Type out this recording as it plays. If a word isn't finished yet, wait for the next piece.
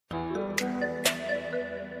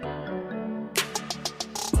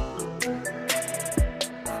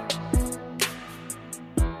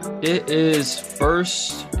It is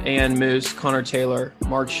First and Moose, Connor Taylor,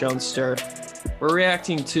 Mark Schoenster. We're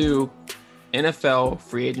reacting to NFL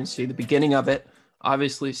free agency, the beginning of it.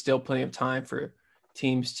 Obviously, still plenty of time for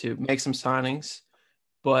teams to make some signings,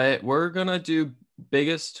 but we're going to do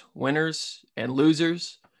biggest winners and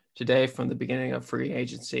losers today from the beginning of free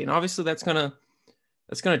agency. And obviously that's going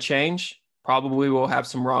to change. Probably we'll have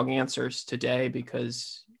some wrong answers today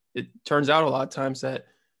because it turns out a lot of times that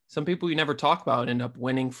some people you never talk about end up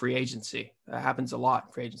winning free agency. That happens a lot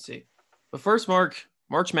in free agency. But first, Mark,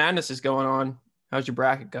 March Madness is going on. How's your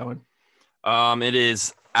bracket going? It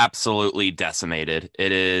is absolutely decimated.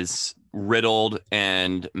 It is riddled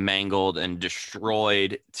and mangled and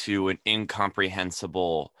destroyed to an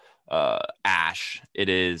incomprehensible ash. It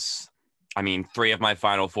is, I mean, three of my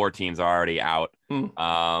final four teams are already out. And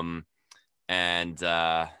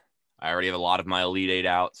I already have a lot of my Elite Eight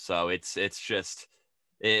out. So it's just,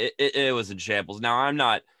 it was in shambles. Now,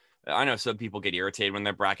 I know some people get irritated when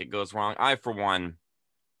their bracket goes wrong. I, for one,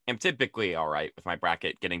 am typically all right with my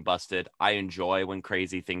bracket getting busted. I enjoy when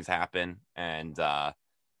crazy things happen, and like,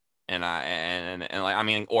 I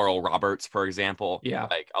mean, Oral Roberts, for example. Yeah.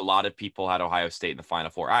 Like, a lot of people had Ohio State in the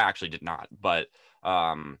Final Four. I actually did not, but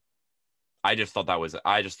I just thought that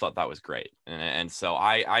was great, and so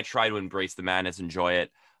I try to embrace the madness, enjoy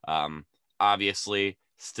it. Obviously,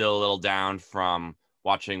 still a little down from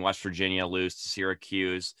watching West Virginia lose to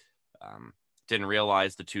Syracuse. Didn't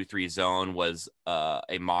realize the 2-3 zone was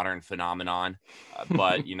a modern phenomenon,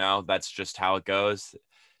 but that's just how it goes.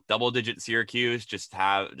 Double-digit Syracuse just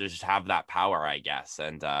have that power, I guess,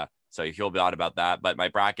 and so you feel bad about that. But my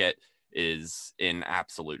bracket is in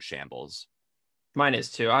absolute shambles. Mine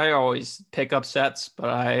is too. I always pick upsets, but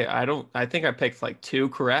I don't. I think I picked like two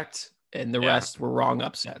correct, and the rest were wrong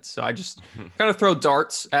upsets. So I just kind of throw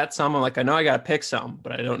darts at some. I'm like, I know I got to pick some,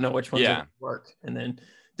 but I don't know which ones are going to work. And then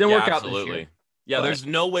didn't work out this year. Yeah, but there's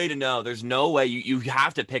no way to know. There's no way. You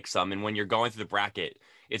have to pick some. And when you're going through the bracket,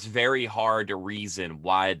 it's very hard to reason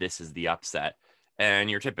why this is the upset.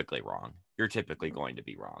 And you're typically wrong. You're typically going to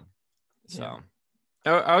be wrong. So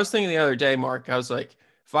I was thinking the other day, Mark, I was like,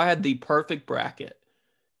 if I had the perfect bracket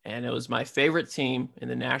and it was my favorite team in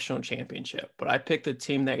the national championship, but I picked the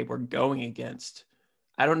team they were going against,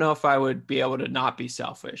 I don't know if I would be able to not be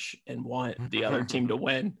selfish and want the other team to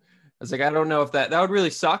win. I was like, I don't know if that would really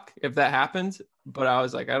suck if that happened. But I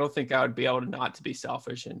was like, I don't think I would be able to not to be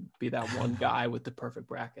selfish and be that one guy with the perfect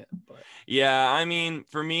bracket. But yeah, I mean,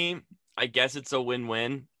 for me, I guess it's a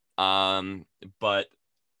win-win. But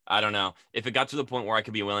I don't know. If it got to the point where I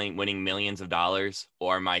could be winning millions of dollars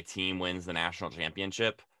or my team wins the national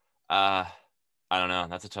championship, I don't know.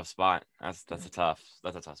 That's a tough spot. That's a tough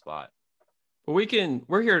spot. But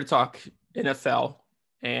we're here to talk NFL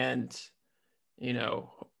and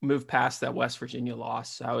move past that West Virginia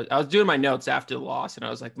loss. I was doing my notes after the loss, and I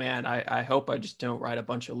was like, man, I hope I just don't write a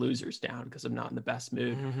bunch of losers down because I'm not in the best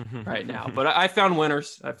mood right now. But I found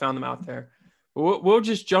winners. I found them out there. We'll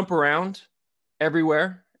just jump around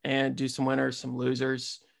everywhere and do some winners, some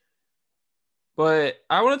losers. But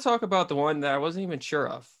I want to talk about the one that I wasn't even sure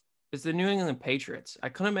of. It's the New England Patriots. I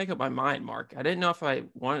couldn't make up my mind, Mark. I didn't know if I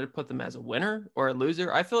wanted to put them as a winner or a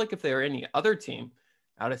loser. I feel like if they were any other team,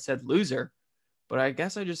 I would have said loser. But I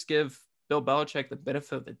guess I just give Bill Belichick the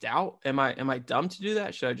benefit of the doubt. Am I dumb to do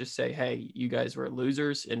that? Should I just say, hey, you guys were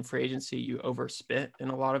losers in free agency. You overspent in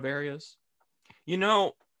a lot of areas.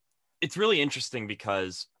 It's really interesting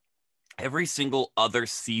because every single other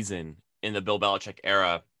season in the Bill Belichick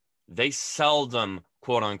era, they seldom,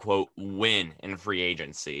 quote unquote, win in free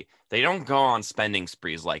agency. They don't go on spending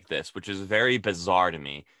sprees like this, which is very bizarre to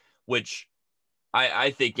me, which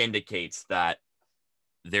I think indicates that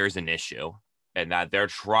there's an issue and that they're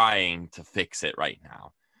trying to fix it right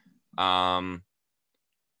now. And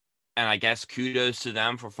I guess kudos to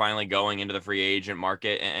them for finally going into the free agent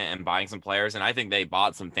market and buying some players. And I think they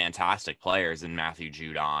bought some fantastic players in Matthew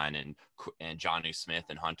Judon and Jonnu Smith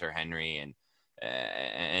and Hunter Henry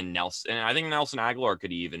and Nelson. And I think Nelson Aguilar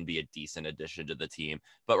could even be a decent addition to the team.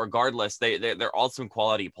 But regardless, they're all some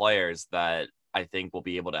quality players that I think will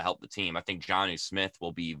be able to help the team. I think Jonnu Smith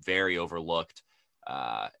will be very overlooked.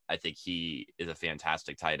 I think he is a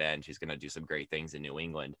fantastic tight end. He's going to do some great things in New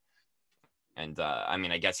England. And I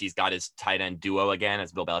mean, I guess he's got his tight end duo again,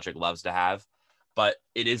 as Bill Belichick loves to have. But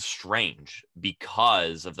it is strange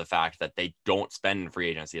because of the fact that they don't spend in free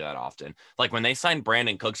agency that often. Like when they signed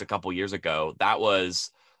Brandon Cooks a couple years ago, that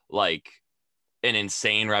was like an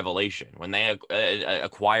insane revelation. When they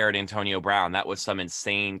acquired Antonio Brown, that was some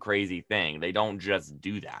insane, crazy thing. They don't just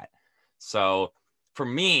do that. So for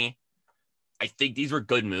me, I think these were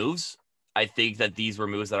good moves. I think that these were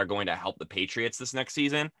moves that are going to help the Patriots this next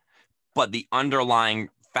season. But the underlying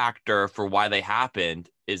factor for why they happened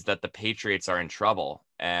is that the Patriots are in trouble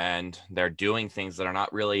and they're doing things that are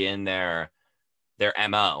not really in their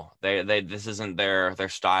MO. They this isn't their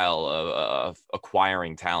style of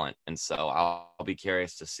acquiring talent. And so I'll be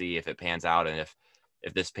curious to see if it pans out and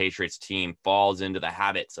if this Patriots team falls into the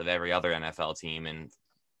habits of every other NFL team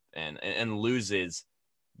and loses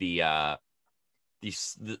the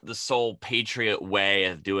sole Patriot way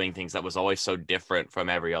of doing things that was always so different from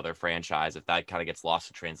every other franchise. If that kind of gets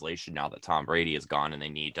lost in translation now that Tom Brady is gone and they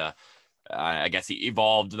need to, I guess,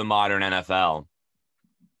 evolve to the modern NFL.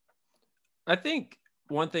 I think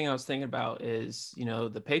one thing I was thinking about is,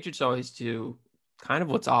 the Patriots always do kind of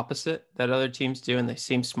what's opposite that other teams do, and they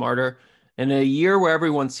seem smarter. In a year where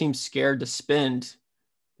everyone seems scared to spend,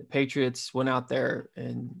 the Patriots went out there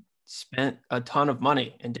and spent a ton of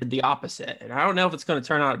money and did the opposite. And I don't know if it's going to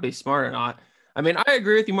turn out to be smart or not. I mean, I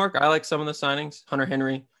agree with you, Mark. I like some of the signings. Hunter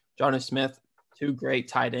Henry, Jonnu Smith, two great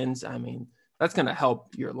tight ends. I mean, that's going to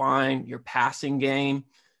help your line, your passing game.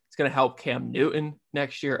 It's going to help Cam Newton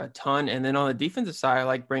next year a ton. And then on the defensive side, I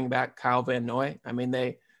like bringing back Kyle Van Noy. I mean,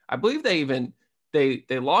 I believe they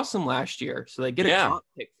lost him last year, so they get a comp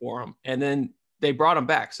pick for him. And then they brought him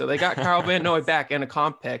back. So they got Kyle Van Noy back and a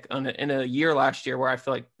comp pick in a year last year where I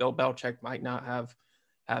feel like Bill Belichick might not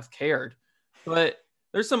have cared. But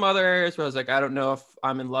there's some other areas where I was like, I don't know if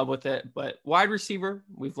I'm in love with it. But wide receiver,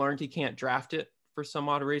 we've learned he can't draft it for some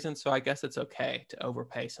odd reason. So I guess it's okay to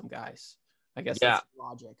overpay some guys. I guess that's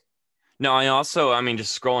logic. No, I mean,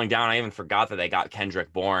 just scrolling down, I even forgot that they got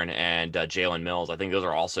Kendrick Bourne and Jalen Mills. I think those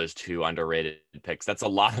are also two underrated picks. That's a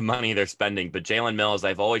lot of money they're spending. But Jalen Mills,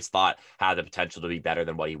 I've always thought had the potential to be better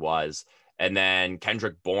than what he was. And then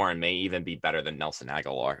Kendrick Bourne may even be better than Nelson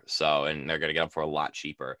Aguilar. So, and they're going to get him for a lot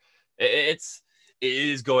cheaper. It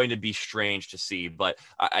is going to be strange to see. But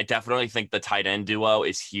I definitely think the tight end duo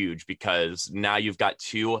is huge because now you've got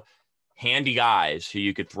two handy guys who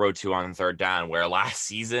you could throw to on third down, where last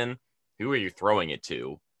season, who are you throwing it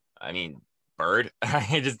to? I mean, Bird.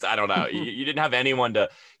 I don't know. You didn't have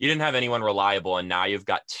anyone reliable, and now you've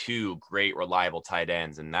got two great reliable tight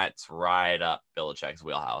ends, and that's right up Belichick's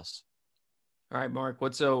wheelhouse. All right, Mark.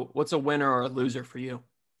 What's a winner or a loser for you?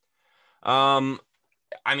 I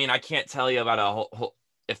mean, I can't tell you about a whole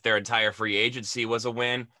if their entire free agency was a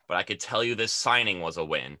win, but I could tell you this signing was a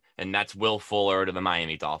win, and that's Will Fuller to the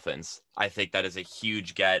Miami Dolphins. I think that is a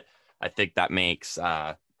huge get. I think that makes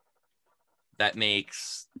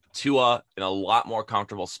Tua in a lot more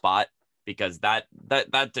comfortable spot because that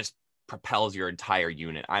just propels your entire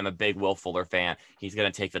unit. I'm a big Will Fuller fan. He's going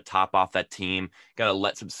to take the top off that team. Got to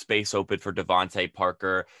let some space open for Devontae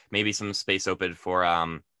Parker, maybe some space open for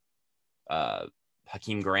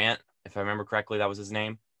Hakeem Grant, if I remember correctly. That was his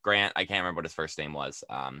name. Grant. I can't remember what his first name was.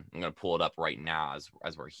 I'm going to pull it up right now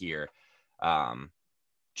as we're here.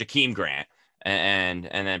 Jakeem Grant. And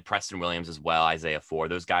then Preston Williams as well, Isaiah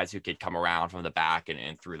Ford, those guys who could come around from the back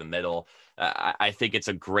and through the middle. I think it's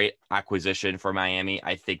a great acquisition for Miami.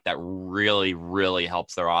 I think that really, really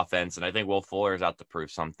helps their offense. And I think Will Fuller is out to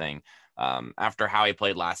prove something after how he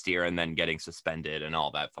played last year and then getting suspended and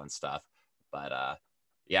all that fun stuff. But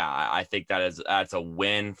I think that's a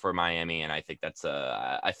win for Miami. And I think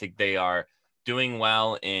I think they are doing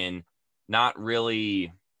well in not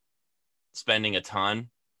really spending a ton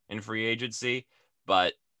in free agency,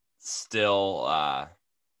 but still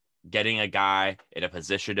getting a guy in a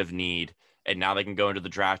position of need. And now they can go into the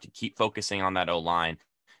draft and keep focusing on that O-line,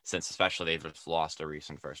 since especially they've just lost a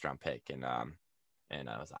recent first-round pick. And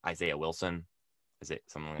was Isaiah Wilson? Is it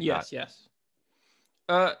something like that? Yes.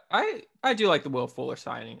 I do like the Will Fuller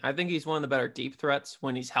signing. I think he's one of the better deep threats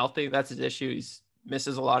when he's healthy. That's his issue. He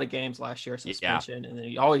misses a lot of games last year, suspension, and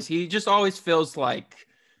then he just always feels like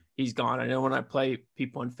he's gone. I know when I play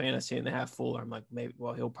people in fantasy and they have Fuller, I'm like,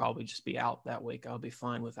 he'll probably just be out that week. I'll be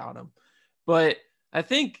fine without him. But I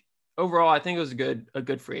think overall, it was a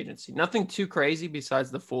good free agency. Nothing too crazy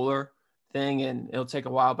besides the Fuller thing, and it'll take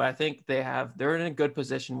a while. But I think they're in a good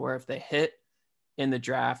position where if they hit in the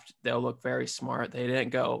draft, they'll look very smart. They didn't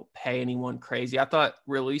go pay anyone crazy. I thought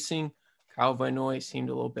releasing Kyle Van Noy seemed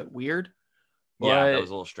a little bit weird. Yeah, that was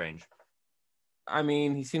a little strange. I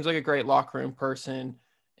mean, he seems like a great locker room person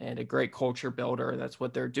and a great culture builder. That's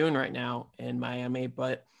what they're doing right now in Miami,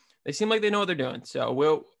 but they seem like they know what they're doing.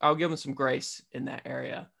 So I'll give them some grace in that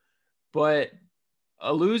area. But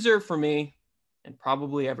a loser for me, and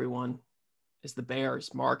probably everyone, is the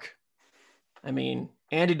Bears, Mark. I mean,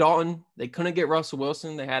 Andy Dalton, they couldn't get Russell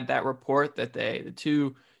Wilson. They had that report that the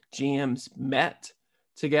two GMs met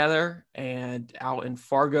together and out in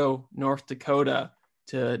Fargo, North Dakota,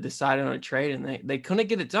 to decide on a trade, and they couldn't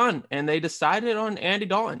get it done, and they decided on Andy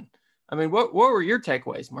Dalton. I mean, what were your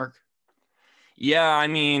takeaways, Mark? Yeah, I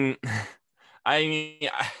mean,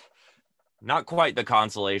 not quite the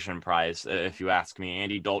consolation prize, if you ask me.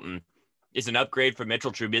 Andy Dalton is an upgrade for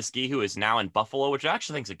Mitchell Trubisky, who is now in Buffalo, which I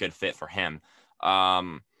actually think is a good fit for him.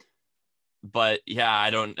 But yeah, I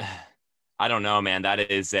don't know, man. That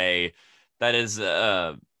is a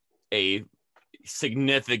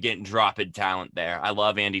significant drop in talent there. I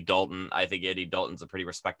love Andy Dalton. I think Andy Dalton's a pretty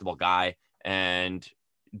respectable guy and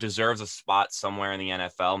deserves a spot somewhere in the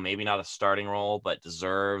NFL. Maybe not a starting role, but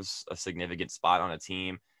deserves a significant spot on a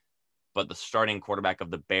team. But the starting quarterback of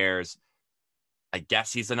the Bears, I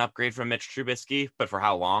guess he's an upgrade from Mitch Trubisky, but for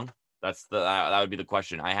how long? That would be the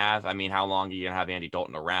question I have. I mean, how long are you gonna have Andy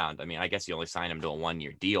Dalton around? I mean, I guess you only sign him to a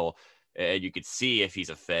 1-year deal, and you could see if he's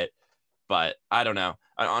a fit, but I don't know.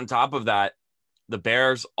 On top of that, the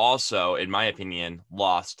Bears also, in my opinion,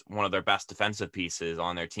 lost one of their best defensive pieces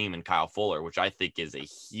on their team in Kyle Fuller, which I think is a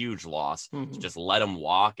huge loss. To just let him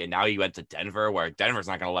walk, and now he went to Denver, where Denver's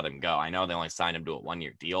not going to let him go. I know they only signed him to a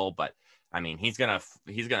 1-year deal, but I mean, he's gonna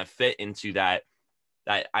fit into that.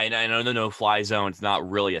 I know the no-fly zone is not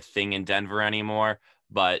really a thing in Denver anymore,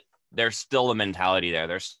 but there's still a mentality there.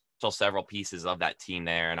 There's still several pieces of that team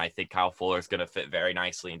there, and I think Kyle Fuller is going to fit very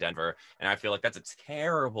nicely in Denver. And I feel like that's a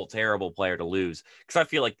terrible, terrible player to lose, because I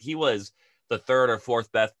feel like he was the third or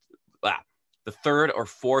fourth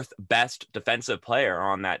best defensive player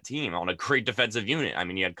on that team, on a great defensive unit. I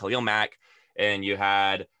mean, you had Khalil Mack and you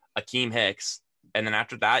had Akeem Hicks, and then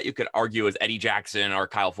after that, you could argue as Eddie Jackson or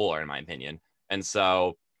Kyle Fuller, in my opinion. And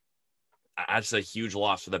so that's a huge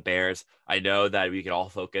loss for the Bears. I know that we could all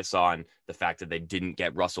focus on the fact that they didn't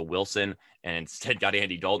get Russell Wilson and instead got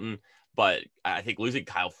Andy Dalton, but I think losing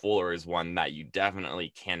Kyle Fuller is one that you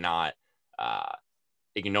definitely cannot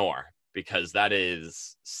ignore, because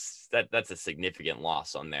that's a significant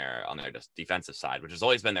loss on their defensive side, which has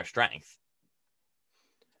always been their strength.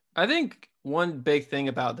 I think one big thing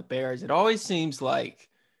about the Bears, it always seems like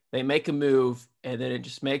they make a move and then it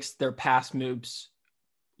just makes their past moves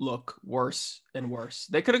look worse and worse.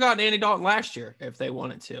 They could have gotten Andy Dalton last year if they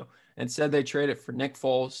wanted to. Instead, they traded for Nick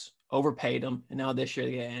Foles, overpaid him, and now this year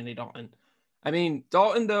they get Andy Dalton. I mean,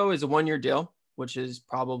 Dalton, though, is a 1-year deal, which is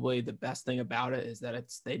probably the best thing about it, is that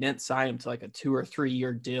they didn't sign him to like a 2 or 3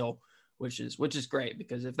 year deal, which is great,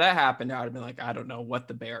 because if that happened, I would have been like, I don't know what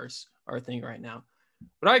the Bears are thinking right now.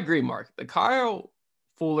 But I agree, Mark. The Kyle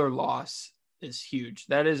Fuller loss is huge.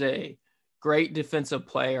 That is a great defensive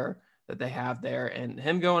player that they have there. And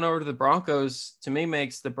him going over to the Broncos, to me,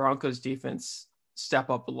 makes the Broncos defense step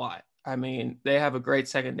up a lot. I mean, they have a great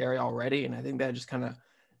secondary already, and I think that just kind of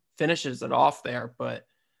finishes it off there. But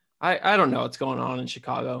I don't know what's going on in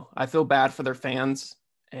Chicago. I feel bad for their fans,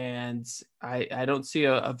 and I don't see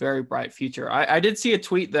a very bright future. I did see a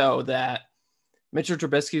tweet, though, that Mitchell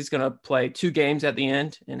Trubisky is going to play 2 games at the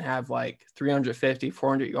end and have like 350,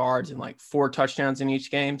 400 yards and like 4 touchdowns in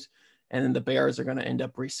each games. And then the Bears are going to end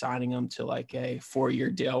up re-signing him to like a 4-year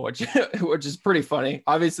deal, which is pretty funny.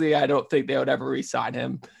 Obviously, I don't think they would ever re-sign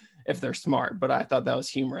him if they're smart, but I thought that was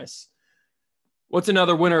humorous. What's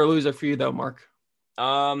another winner or loser for you, though, Mark?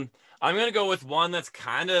 I'm going to go with one that's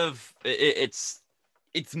kind of it's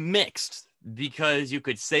mixed, because you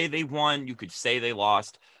could say they won, you could say they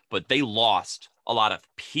lost, but they lost a lot of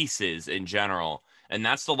pieces in general, and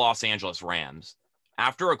that's the Los Angeles Rams.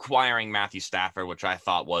 After acquiring Matthew Stafford, which I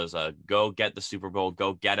thought was a go get the Super Bowl,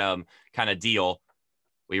 go get him kind of deal,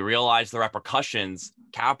 we realized the repercussions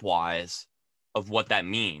cap-wise of what that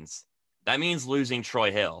means. That means losing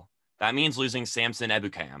Troy Hill. That means losing Samson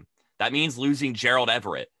Ebukam. That means losing Gerald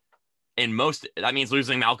Everett. And that means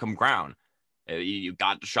losing Malcolm Brown. You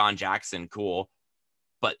got Deshaun Jackson, cool.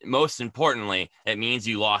 But most importantly, it means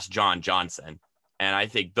you lost John Johnson. And I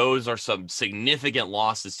think those are some significant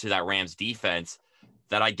losses to that Rams defense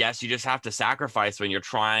that I guess you just have to sacrifice when you're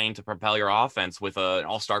trying to propel your offense with an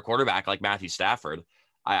all-star quarterback like Matthew Stafford.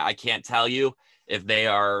 I can't tell you if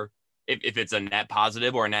it's a net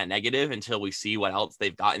positive or a net negative until we see what else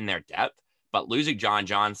they've got in their depth. But losing John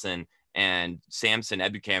Johnson and Samson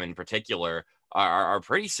Ebukam in particular are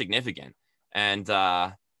pretty significant. And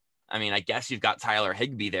I mean, I guess you've got Tyler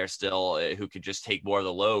Higbee there still, who could just take more of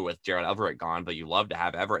the load with Gerald Everett gone, but you love to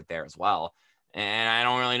have Everett there as well. And I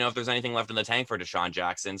don't really know if there's anything left in the tank for Deshaun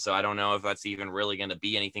Jackson. So I don't know if that's even really going to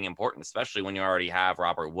be anything important, especially when you already have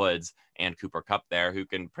Robert Woods and Cooper Kupp there, who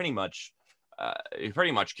can pretty much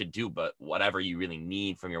could do but whatever you really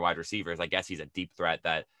need from your wide receivers. I guess he's a deep threat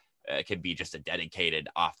that could be just a dedicated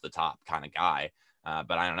off the top kind of guy.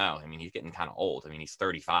 But I don't know. I mean, he's getting kind of old. I mean, he's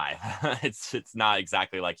 35. It's not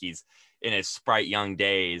exactly like he's in his sprite young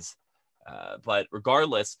days. But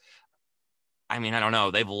regardless, I mean, I don't know.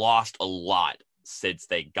 They've lost a lot since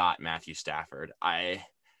they got Matthew Stafford. I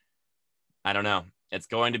don't know. It's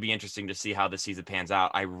going to be interesting to see how the season pans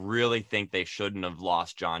out. I really think they shouldn't have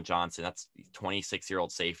lost John Johnson. That's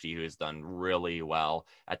 26-year-old safety who has done really well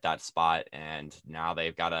at that spot. And now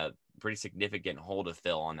they've got a pretty significant hole to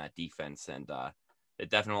fill on that defense. And it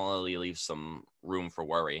definitely leaves some room for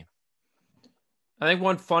worry. I think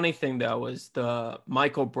one funny thing, though, was the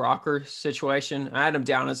Michael Brocker situation. I had him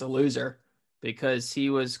down as a loser because he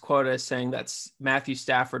was quoted as saying that Matthew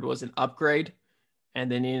Stafford was an upgrade,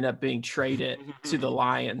 and then he ended up being traded to the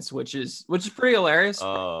Lions, which is pretty hilarious.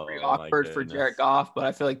 Oh, pretty awkward for Jared Goff, but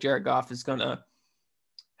I feel like Jared Goff is going to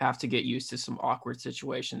have to get used to some awkward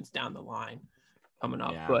situations down the line coming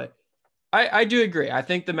up. Yeah. But I do agree. I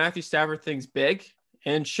think the Matthew Stafford thing's big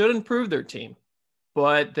and should improve their team.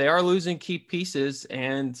 But they are losing key pieces.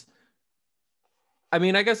 And I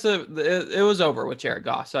mean, I guess it was over with Jared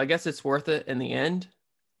Goff. So I guess it's worth it in the end.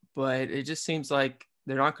 But it just seems like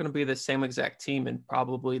they're not going to be the same exact team in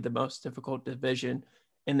probably the most difficult division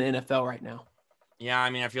in the NFL right now. Yeah, I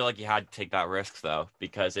mean, I feel like you had to take that risk, though,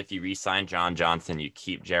 because if you re-sign John Johnson, you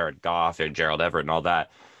keep Jared Goff and Gerald Everett and all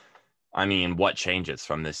that. I mean, what changes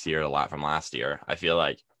from this year from last year? I feel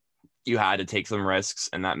like you had to take some risks,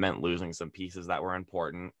 and that meant losing some pieces that were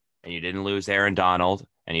important. And you didn't lose Aaron Donald,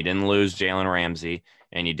 and you didn't lose Jalen Ramsey,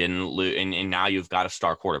 and you didn't lose, and now you've got a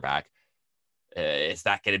star quarterback. Is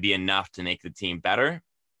that going to be enough to make the team better?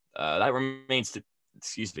 That remains to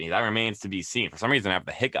be seen. For some reason, I have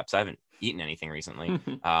the hiccups. I haven't eaten anything recently,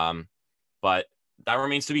 but that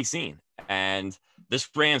remains to be seen. And this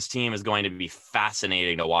Rams team is going to be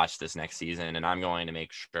fascinating to watch this next season, and I'm going to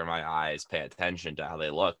make sure my eyes pay attention to how they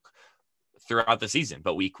look throughout the season.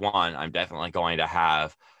 But week one, I'm definitely going to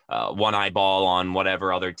have one eyeball on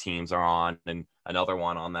whatever other teams are on and another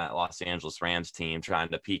one on that Los Angeles Rams team, trying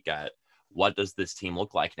to peek at what does this team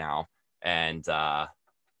look like now, and how's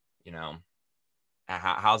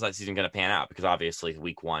that season going to pan out? Because obviously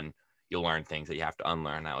week one, you'll learn things that you have to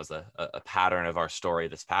unlearn. That was a pattern of our story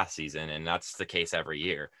this past season, and that's the case every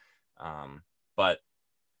year. But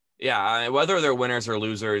yeah, whether they're winners or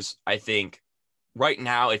losers, I think right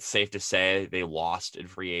now it's safe to say they lost in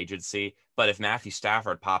free agency. But if Matthew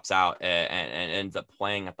Stafford pops out and ends up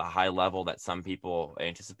playing at the high level that some people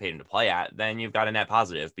anticipate him to play at, then you've got a net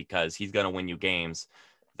positive, because he's going to win you games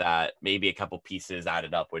that maybe a couple pieces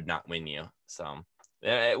added up would not win you. So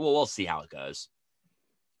we'll see how it goes.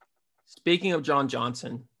 Speaking of John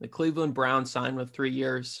Johnson, the Cleveland Browns signed with 3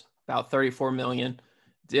 years, about $34 million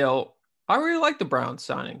deal. I really like the Browns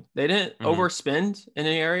signing. They didn't overspend in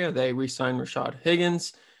any area. They re-signed Rashad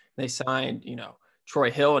Higgins. They signed, Troy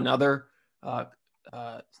Hill, another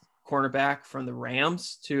cornerback from the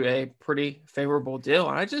Rams, to a pretty favorable deal.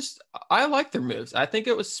 And I like their moves. I think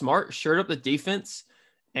it was smart, shored up the defense,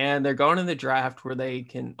 and they're going in the draft where they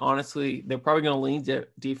can honestly, they're probably going to lean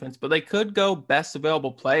defense, but they could go best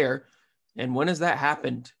available player. And when has that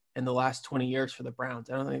happened in the last 20 years for the Browns?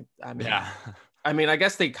 I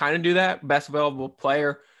guess they kind of do that, best available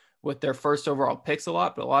player, with their first overall picks a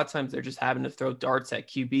lot, but a lot of times they're just having to throw darts at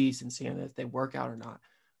QBs and seeing if they work out or not.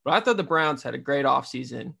 But I thought the Browns had a great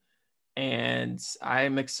offseason, and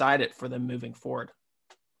I'm excited for them moving forward.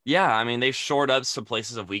 Yeah, I mean, they've shored up some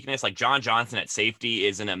places of weakness. Like John Johnson at safety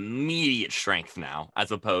is an immediate strength now,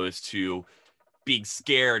 as opposed to being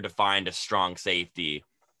scared to find a strong safety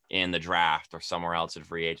in the draft or somewhere else in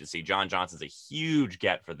free agency. John Johnson's a huge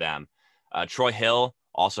get for them. Troy Hill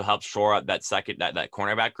also helps shore up that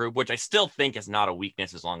cornerback group, which I still think is not a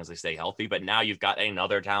weakness as long as they stay healthy. But now you've got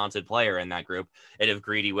another talented player in that group. And if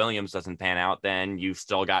Greedy Williams doesn't pan out, then you've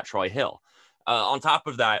still got Troy Hill. On top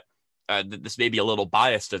of that, this may be a little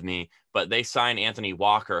biased of me, but they signed Anthony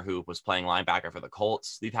Walker, who was playing linebacker for the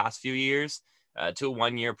Colts the past few years, to a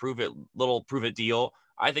 1-year prove it deal.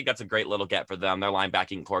 I think that's a great little get for them. Their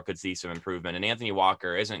linebacking core could see some improvement. And Anthony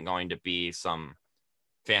Walker isn't going to be some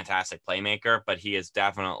fantastic playmaker, but he is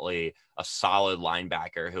definitely a solid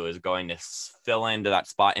linebacker who is going to fill into that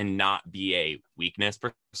spot and not be a weakness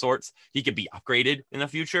per sorts. He could be upgraded in the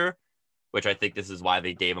future, which I think this is why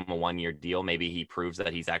they gave him a 1-year deal. Maybe he proves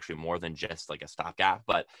that he's actually more than just like a stopgap,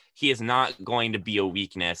 but he is not going to be a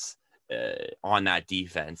weakness on that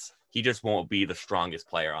defense. He just won't be the strongest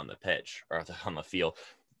player on the pitch or on the field.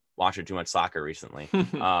 Watching too much soccer recently.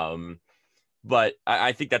 But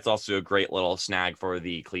I think that's also a great little snag for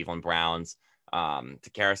the Cleveland Browns.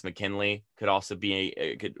 Takkarist McKinley could also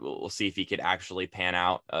be we'll see if he could actually pan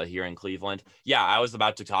out here in Cleveland. Yeah, I was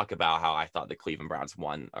about to talk about how I thought the Cleveland Browns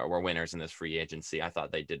were winners in this free agency. I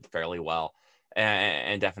thought they did fairly well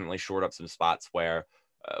and definitely shored up some spots where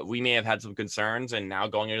we may have had some concerns, and now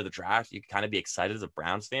going into the draft, you can kind of be excited as a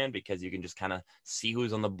Browns fan because you can just kind of see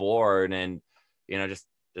who's on the board and,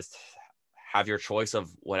 just have your choice of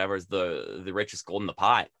whatever's the richest gold in the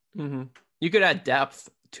pot. Mm-hmm. You could add depth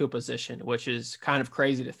to a position, which is kind of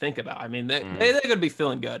crazy to think about. I mean, they're going to be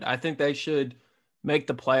feeling good. I think they should make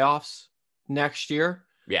the playoffs next year.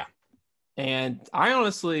 Yeah. And I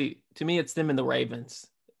honestly, to me, it's them and the Ravens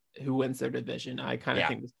who wins their division. I kind of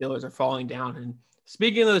think the Steelers are falling down. And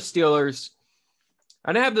speaking of the Steelers,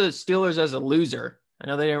 I didn't have the Steelers as a loser. I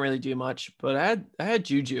know they didn't really do much, but I had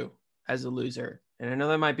Juju as a loser. And I know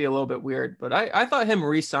that might be a little bit weird, but I thought him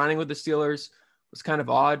re-signing with the Steelers was kind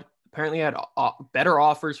of odd. Apparently he had better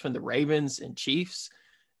offers from the Ravens and Chiefs.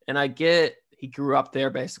 And I get he grew up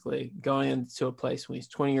there basically going into a place when he's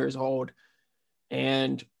 20 years old.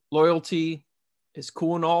 And loyalty is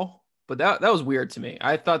cool and all, but that was weird to me.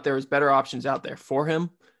 I thought there was better options out there for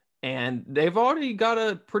him. And they've already got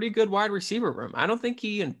a pretty good wide receiver room. I don't think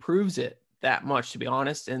he improves it that much, to be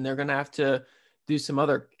honest. And they're going to have to do some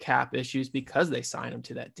other cap issues because they signed him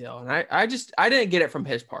to that deal. And I didn't get it from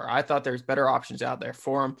his part. I thought there's better options out there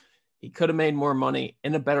for him. He could have made more money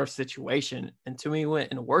in a better situation. And to me, he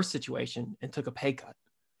went in a worse situation and took a pay cut.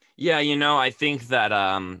 Yeah, I think that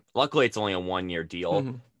luckily it's only a 1-year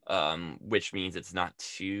deal, which means it's not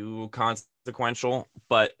too consequential.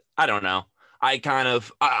 But I don't know.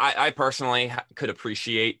 I personally could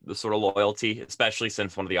appreciate the sort of loyalty, especially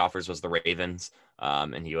since one of the offers was the Ravens.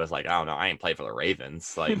 And he was like, I don't know, I ain't played for the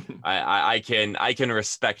Ravens. Like I can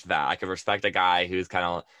respect that. I can respect a guy who's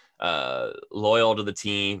kind of loyal to the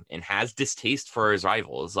team and has distaste for his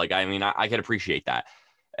rivals. Like, I mean, I can appreciate that.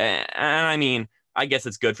 And I mean, I guess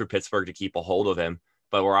it's good for Pittsburgh to keep a hold of him.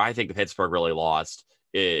 But where I think Pittsburgh really lost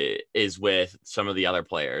is with some of the other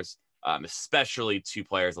players. Especially 2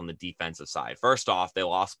 players on the defensive side. First off, they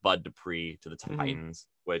lost Bud Dupree to the Titans,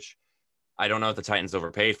 which I don't know if the Titans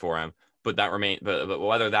overpaid for him, but but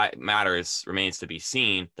whether that matters remains to be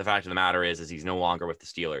seen. The fact of the matter is he's no longer with the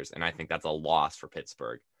Steelers, and I think that's a loss for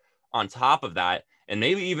Pittsburgh. On top of that, and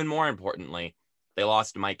maybe even more importantly, they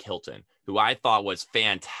lost Mike Hilton, who I thought was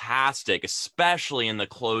fantastic, especially in the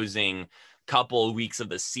closing couple of weeks of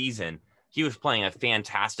the season. He was playing a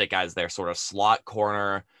fantastic as their sort of slot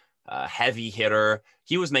corner, heavy hitter.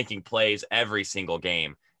 He was making plays every single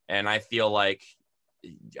game. And I feel like,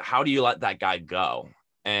 how do you let that guy go?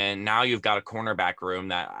 And now you've got a cornerback room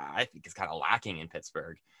that I think is kind of lacking in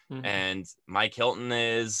Pittsburgh. And Mike Hilton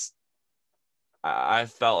I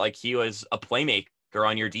felt like he was a playmaker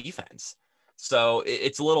on your defense. So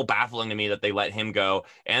it's a little baffling to me that they let him go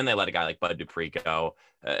and they let a guy like Bud Dupree go.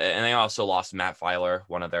 And they also lost Matt Filer,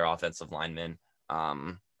 one of their offensive linemen.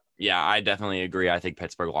 Yeah, I definitely agree. I think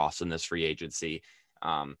Pittsburgh lost in this free agency.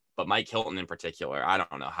 But Mike Hilton in particular, I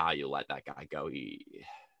don't know how you let that guy go. He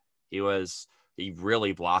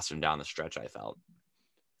really blossomed down the stretch, I felt.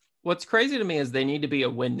 What's crazy to me is they need to be a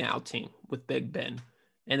win now team with Big Ben.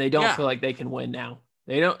 And they don't feel like they can win now.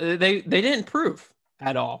 They didn't prove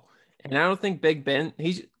at all. And I don't think Big Ben,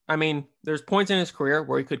 there's points in his career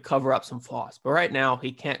where he could cover up some flaws, but right now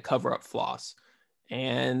he can't cover up flaws.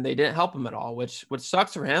 And they didn't help him at all, which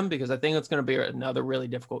sucks for him because I think it's going to be another really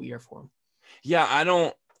difficult year for him. Yeah, I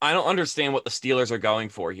don't understand what the Steelers are going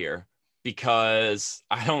for here because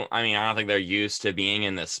I don't think they're used to being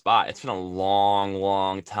in this spot. It's been a long,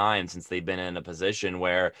 long time since they've been in a position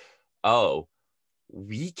where,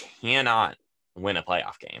 we cannot win a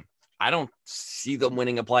playoff game. I don't see them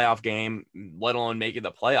winning a playoff game, let alone making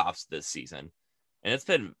the playoffs this season. And it's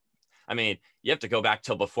been, you have to go back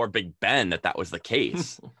till before Big Ben that was the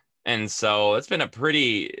case. And so it's been a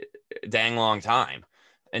pretty dang long time.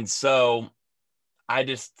 And so I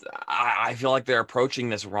feel like they're approaching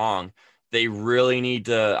this wrong. They really need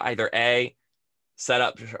to either set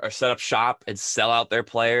up shop and sell out their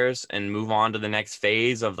players and move on to the next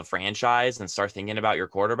phase of the franchise and start thinking about your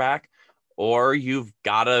quarterback, or you've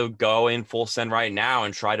got to go in full send right now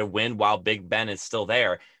and try to win while Big Ben is still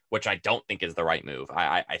there, which I don't think is the right move.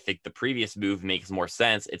 I think the previous move makes more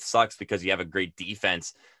sense. It sucks because you have a great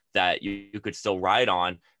defense that you could still ride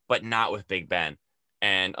on, but not with Big Ben.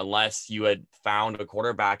 And unless you had found a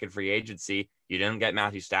quarterback in free agency, you didn't get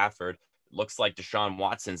Matthew Stafford. Looks like Deshaun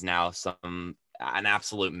Watson's now an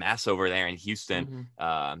absolute mess over there in Houston.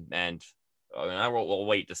 And we'll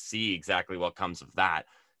wait to see exactly what comes of that.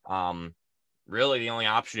 Really, the only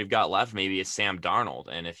option you've got left maybe is Sam Darnold.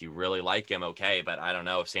 And if you really like him, okay. But I don't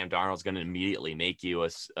know if Sam Darnold's going to immediately make you a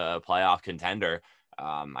playoff contender.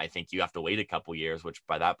 I think you have to wait a couple years, which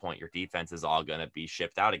by that point, your defense is all going to be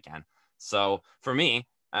shipped out again. So for me,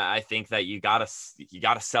 I think that you gotta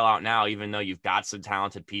sell out now, even though you've got some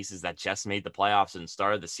talented pieces that just made the playoffs and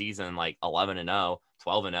started the season like 11-0,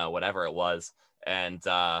 12-0, whatever it was, and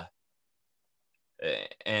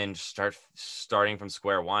starting from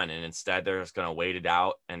square one. And instead, they're just going to wait it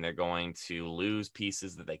out, and they're going to lose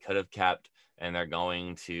pieces that they could have kept, and they're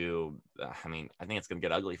going to. I mean, I think it's going to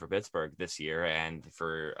get ugly for Pittsburgh this year and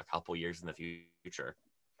for a couple years in the future.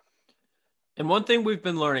 And one thing we've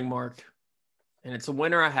been learning, Mark, and it's a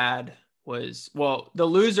winner I had, was, well, the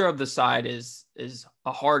loser of the side is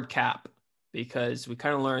a hard cap, because we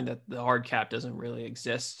kind of learned that the hard cap doesn't really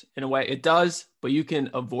exist. In a way it does, but you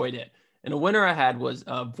can avoid it. And a winner I had was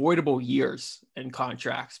voidable years in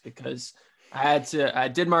contracts, because I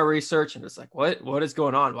did my research and it's like, what is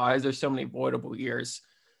going on? Why is there so many voidable years?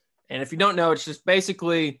 And if you don't know, it's just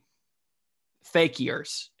basically fake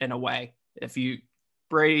years in a way. If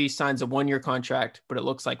Brady signs a 1-year contract, but it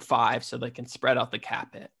looks like 5, so they can spread out the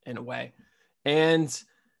cap it in a way. And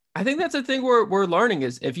I think that's the thing we're learning,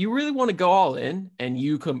 is if you really want to go all in and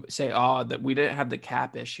you can say, that we didn't have the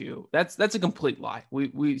cap issue, that's a complete lie.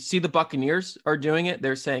 We see the Buccaneers are doing it.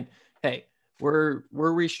 They're saying, hey, we're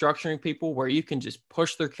restructuring people where you can just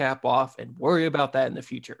push their cap off and worry about that in the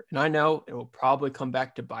future. And I know it will probably come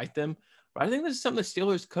back to bite them, but I think this is something the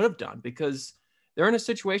Steelers could have done, because they're in a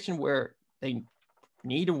situation where they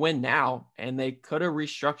need to win now, and they could have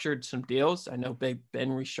restructured some deals. I know Big Ben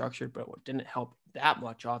restructured, but it didn't help that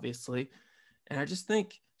much, obviously. And I just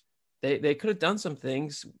think they could have done some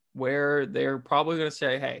things where they're probably going to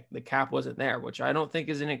say, hey, the cap wasn't there, which I don't think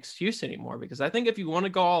is an excuse anymore, because I think if you want to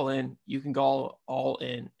go all in, you can go all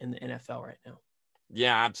in the NFL right now.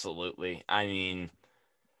 Yeah, absolutely. I mean,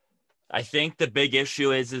 I think the big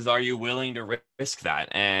issue is are you willing to risk that?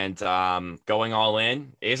 And going all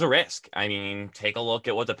in is a risk. I mean, take a look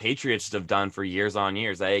at what the Patriots have done for years on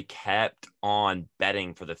years. They kept on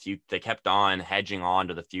betting for the future. They kept on hedging on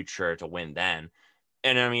to the future to win then.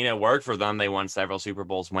 And I mean, it worked for them. They won several Super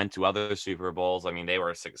Bowls, went to other Super Bowls. I mean, they were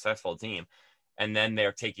a successful team. And then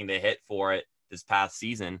they're taking the hit for it this past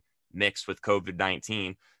season, mixed with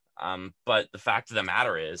COVID-19. But the fact of the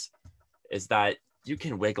matter is that you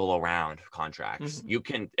can wiggle around contracts. Mm-hmm. You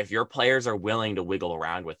can, if your players are willing to wiggle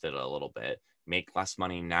around with it a little bit, make less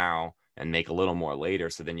money now and make a little more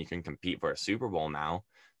later, so then you can compete for a Super Bowl now,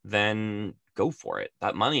 then go for it.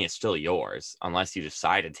 That money is still yours, unless you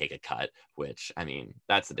decide to take a cut, which, I mean,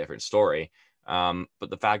 that's a different story. But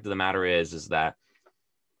the fact of the matter is that,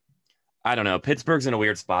 I don't know, Pittsburgh's in a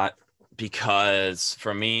weird spot, because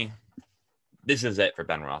for me, this is it for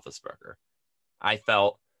Ben Roethlisberger. I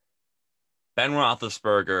felt Ben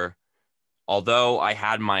Roethlisberger, although I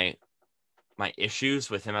had my issues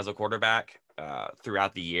with him as a quarterback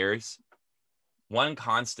throughout the years, one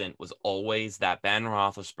constant was always that Ben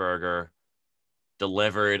Roethlisberger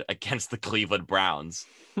delivered against the Cleveland Browns.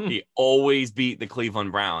 He always beat the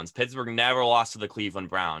Cleveland Browns. Pittsburgh never lost to the Cleveland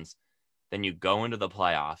Browns. Then you go into the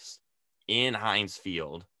playoffs in Heinz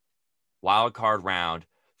Field, wild card round,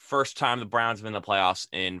 first time the Browns have been in the playoffs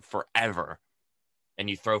in forever, and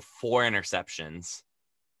you throw 4 interceptions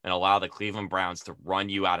and allow the Cleveland Browns to run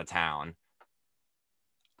you out of town.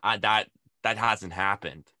 That hasn't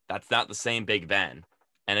happened. That's not the same Big Ben.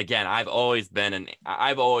 And again, I've always been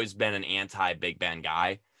an anti Big Ben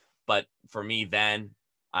guy, but for me then,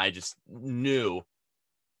 I just knew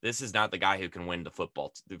this is not the guy who can win the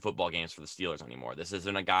football games for the Steelers anymore. This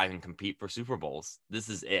isn't a guy who can compete for Super Bowls. This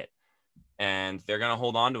is it. And they're going to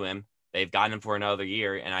hold on to him. They've got him for another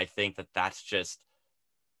year, and I think that's just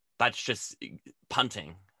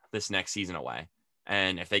punting this next season away.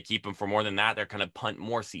 And if they keep him for more than that, they're going to punt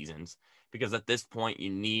more seasons, because at this point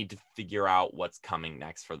you need to figure out what's coming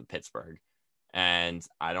next for the Pittsburgh. And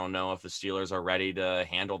I don't know if the Steelers are ready to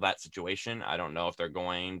handle that situation. I don't know if they're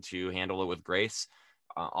going to handle it with grace.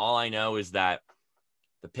 All I know is that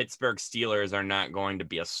the Pittsburgh Steelers are not going to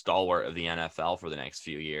be a stalwart of the NFL for the next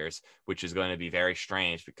few years, which is going to be very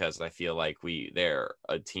strange, because I feel like they're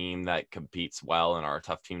a team that competes well and are a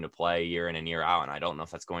tough team to play year in and year out. And I don't know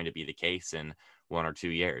if that's going to be the case in 1 or 2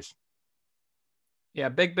 years. Yeah,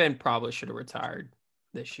 Big Ben probably should have retired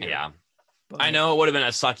this year. Yeah. But I know it would have been a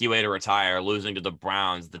sucky way to retire, losing to the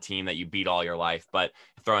Browns, the team that you beat all your life, but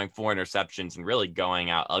throwing 4 interceptions and really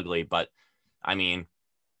going out ugly. But I mean,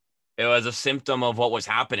 it was a symptom of what was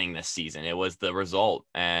happening this season. It was the result.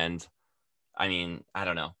 And I mean, I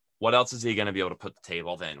don't know. What else is he going to be able to put the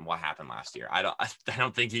table than what happened last year? I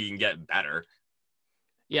don't think he can get better.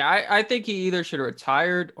 yeah, I think he either should have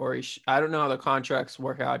retired, or I don't know how the contracts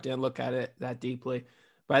work out. I didn't look at it that deeply,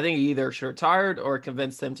 But I think he either should have retired or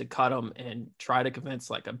convince them to cut him and try to convince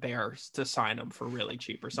like a Bears to sign him for really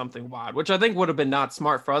cheap or something wild, which I think would have been not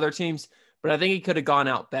smart for other teams. But I think he could have gone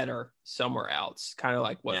out better somewhere else, kind of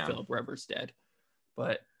like what Philip Rivers did.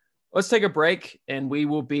 But let's take a break and we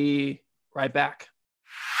will be right back.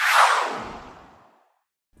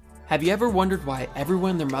 Have you ever wondered why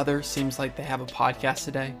everyone and their mother seems like they have a podcast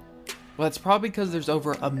today? Well, it's probably because there's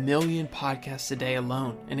over 1 million podcasts a day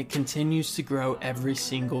alone, and it continues to grow every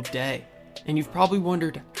single day. And you've probably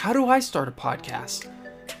wondered, how do I start a podcast?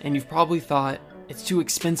 And you've probably thought, it's too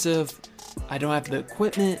expensive, I don't have the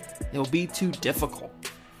equipment, it'll be too difficult,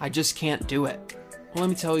 I just can't do it. Well, let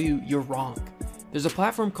me tell you, you're wrong. There's a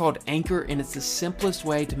platform called Anchor, and it's the simplest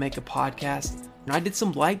way to make a podcast. And I did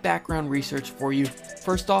some light background research for you.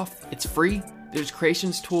 First off, it's free. There's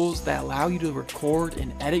creations tools that allow you to record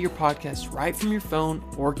and edit your podcast right from your phone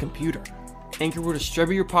or computer. Anchor will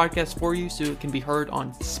distribute your podcast for you so it can be heard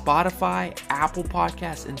on Spotify, Apple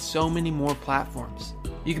Podcasts, and so many more platforms.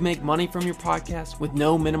 You can make money from your podcast with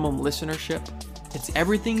no minimum listenership. It's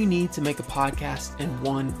everything you need to make a podcast in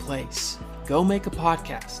one place. Go make a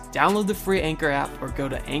podcast. Download the free Anchor app or go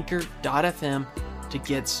to anchor.fm to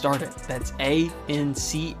get started. That's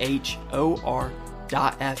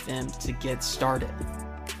ANCHOR.FM to get started.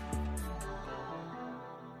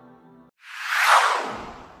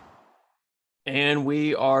 And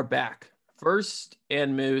we are back. First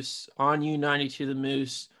and Moose on U92 The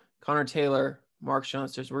Moose, Connor Taylor, Mark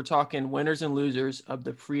Schoensters. We're talking winners and losers of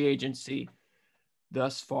the free agency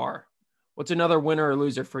thus far. What's another winner or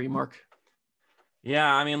loser for you, Mark?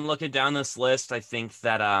 Yeah, I mean, looking down this list, I think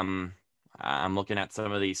that I'm looking at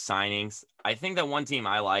some of these signings. I think that one team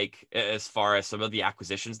I like as far as some of the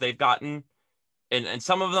acquisitions they've gotten, and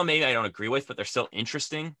some of them maybe I don't agree with, but they're still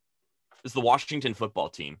interesting, is the Washington football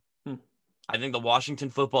team. I think the Washington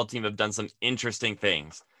football team have done some interesting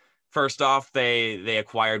things. First off, they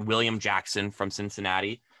acquired William Jackson from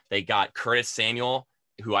Cincinnati. They got Curtis Samuel,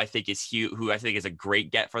 who I think is huge, who I think is a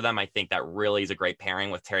great get for them. I think that really is a great pairing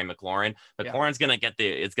with Terry McLaurin. McLaurin's going to get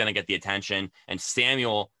the attention, and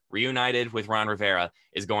Samuel, reunited with Ron Rivera,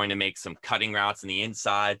 is going to make some cutting routes in the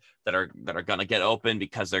inside that are going to get open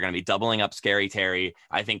because they're going to be doubling up Scary Terry.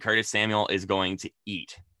 I think Curtis Samuel is going to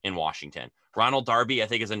eat in Washington. Ronald Darby, I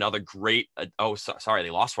think, is another great. They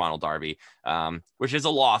lost Ronald Darby, which is a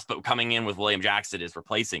loss, but coming in with William Jackson is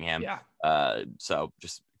replacing him. So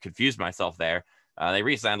just confused myself there. They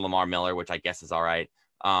re-signed Lamar Miller, which I guess is all right.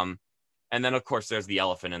 And then, of course, there's the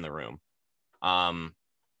elephant in the room.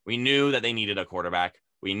 We knew that they needed a quarterback.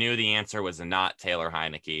 We knew the answer was not Taylor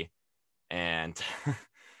Heinicke. And,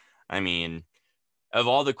 I mean, of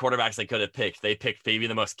all the quarterbacks they could have picked, they picked maybe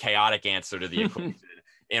the most chaotic answer to the equation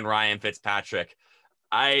in Ryan Fitzpatrick.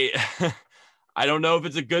 I don't know if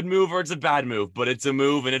it's a good move or it's a bad move, but it's a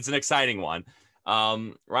move, and it's an exciting one.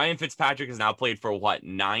 Ryan Fitzpatrick has now played for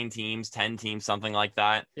 10 teams, something like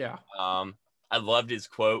that. Yeah. I loved his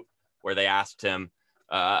quote where they asked him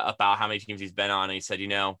about how many teams he's been on, and he said,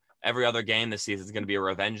 every other game this season is going to be a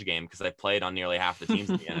revenge game because I played on nearly half the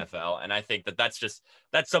teams in the NFL. And I think that's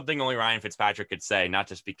something only Ryan Fitzpatrick could say, not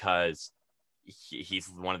just because he's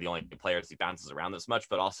one of the only players he bounces around this much,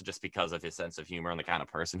 but also just because of his sense of humor and the kind of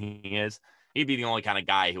person he is. He'd be the only kind of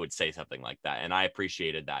guy who would say something like that. And I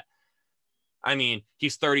appreciated that. I mean,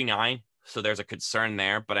 he's 39, so there's a concern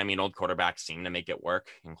there, but I mean, old quarterbacks seem to make it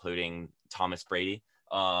work, including Thomas Brady.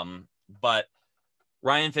 But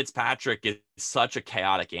Ryan Fitzpatrick is such a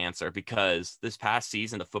chaotic answer because this past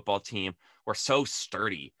season, the football team were so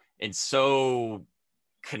sturdy and so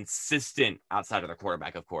consistent outside of their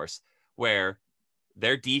quarterback, of course, where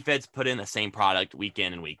their defense put in the same product week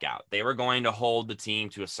in and week out. They were going to hold the team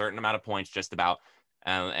to a certain amount of points just about,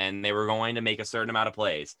 and they were going to make a certain amount of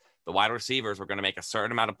plays. The wide receivers were going to make a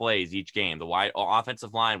certain amount of plays each game. The wide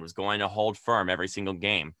offensive line was going to hold firm every single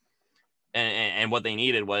game. And what they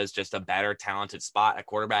needed was just a better talented spot at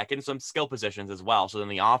quarterback and some skill positions as well. So then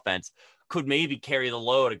the offense could maybe carry the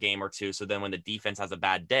load a game or two. So then when the defense has a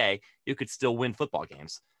bad day, you could still win football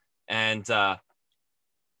games. And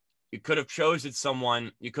you could have chosen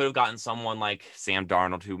someone. You could have gotten someone like Sam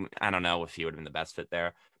Darnold, who I don't know if he would have been the best fit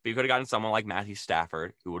there, but you could have gotten someone like Matthew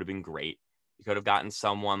Stafford, who would have been great. You could have gotten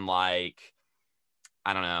someone like,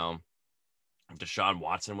 I don't know, if Deshaun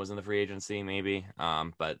Watson was in the free agency, maybe.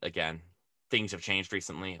 But again, things have changed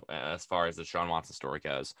recently as far as the Deshaun Watson story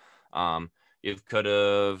goes. You could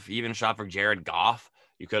have even shot for Jared Goff.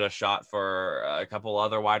 You could have shot for a couple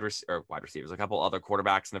other wide receivers, a couple other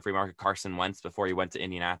quarterbacks in the free market, Carson Wentz, before he went to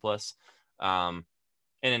Indianapolis. And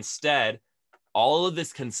instead, all of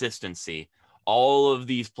this consistency, all of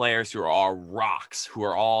these players who are rocks, who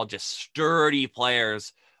are all just sturdy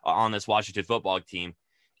players on this Washington football team,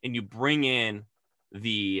 and you bring in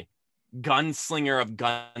the gunslinger of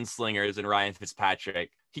gunslingers in Ryan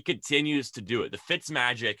Fitzpatrick. He continues to do it. The Fitz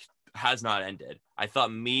magic has not ended. I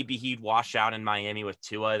thought maybe he'd wash out in Miami with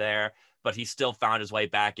Tua there, but he still found his way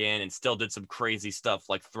back in and still did some crazy stuff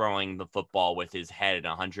like throwing the football with his head at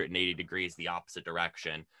 180 degrees the opposite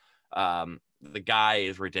direction. The guy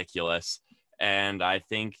is ridiculous. And I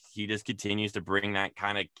think he just continues to bring that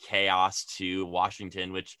kind of chaos to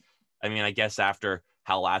Washington, which, I mean, I guess after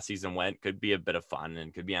how last season went, could be a bit of fun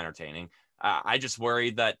and could be entertaining. I just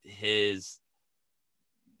worry that his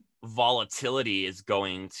volatility is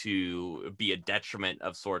going to be a detriment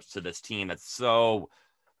of sorts to this team that's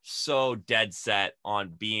so dead set on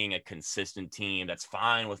being a consistent team that's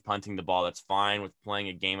fine with punting the ball, that's fine with playing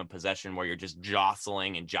a game of possession where you're just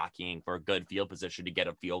jostling and jockeying for a good field position to get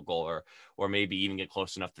a field goal or maybe even get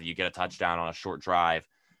close enough that you get a touchdown on a short drive.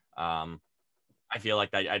 I feel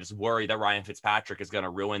like I just worry that Ryan Fitzpatrick is going to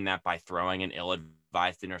ruin that by throwing an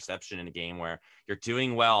ill-advised interception in a game where you're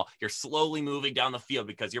doing well, you're slowly moving down the field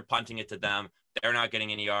because you're punting it to them. They're not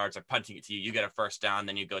getting any yards. They're punting it to you. You get a first down,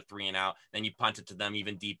 then you go 3 and out. Then you punt it to them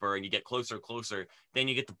even deeper, and you get closer. Then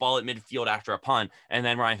you get the ball at midfield after a punt, and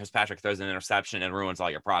then Ryan Fitzpatrick throws an interception and ruins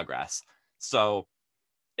all your progress. So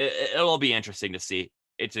it'll be interesting to see.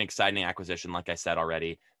 It's an exciting acquisition, like I said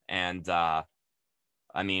already. And, I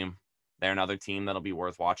mean, they're another team that'll be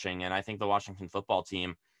worth watching. And I think the Washington football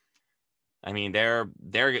team, I mean, they're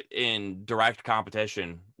in direct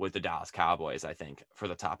competition with the Dallas Cowboys, I think, for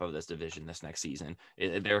the top of this division this next season.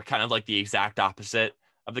 They're kind of like the exact opposite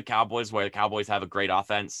of the Cowboys, where the Cowboys have a great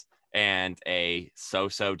offense and a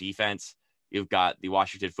so-so defense. You've got the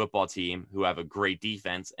Washington football team who have a great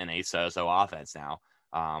defense and a so-so offense now.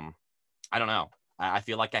 I don't know. I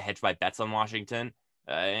feel like I hedged my bets on Washington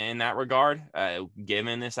in that regard,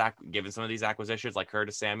 given some of these acquisitions like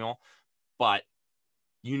Curtis Samuel, but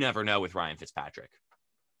you never know with Ryan Fitzpatrick.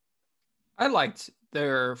 I liked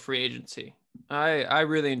their free agency. I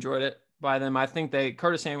really enjoyed it by them. I think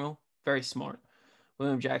Curtis Samuel, very smart.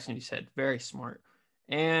 William Jackson, you said, very smart.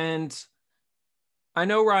 And I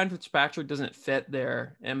know Ryan Fitzpatrick doesn't fit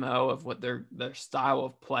their MO of what their style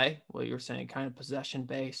of play, what you were saying, kind of possession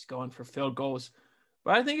based, going for field goals.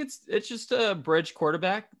 But I think it's just a bridge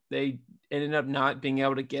quarterback. They ended up not being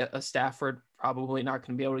able to get a Stafford, probably not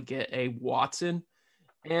going to be able to get a Watson.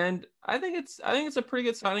 And I think it's a pretty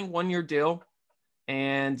good signing, 1-year deal.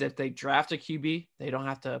 And if they draft a QB, they don't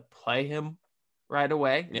have to play him right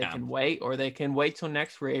away. They can wait, or they can wait till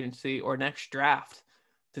next free agency or next draft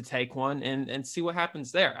to take one and see what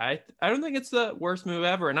happens there. I don't think it's the worst move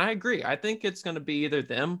ever. And I agree. I think it's going to be either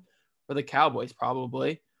them or the Cowboys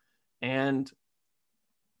probably. And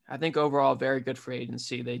I think overall, very good free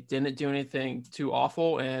agency. They didn't do anything too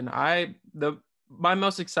awful. And my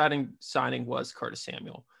most exciting signing was Curtis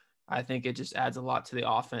Samuel. I think it just adds a lot to the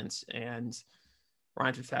offense, and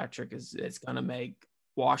Ryan Fitzpatrick is going to make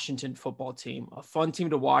Washington football team a fun team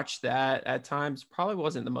to watch that at times probably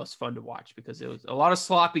wasn't the most fun to watch because it was a lot of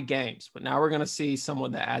sloppy games, but now we're going to see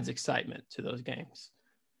someone that adds excitement to those games.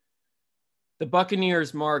 The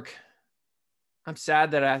Buccaneers, Mark, I'm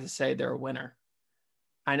sad that I have to say they're a winner.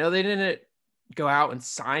 I know they didn't go out and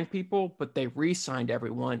sign people, but they re-signed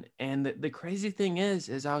everyone. And the crazy thing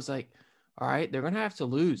is I was like, all right, they're going to have to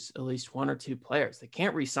lose at least 1 or 2 players. They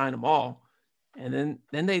can't re-sign them all. And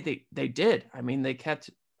then they did. I mean, they're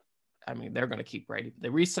going to keep Brady. They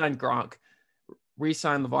re-signed Gronk,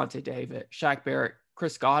 re-signed Levante David, Shaq Barrett,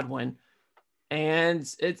 Chris Godwin. And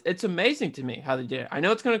it's amazing to me how they did it. I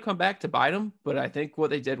know it's going to come back to bite them, but I think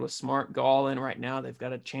what they did was smart. Go all in right now. They've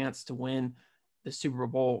got a chance to win the Super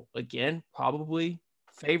Bowl again, probably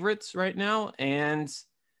favorites right now. And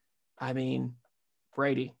I mean,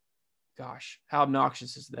 Brady, gosh, how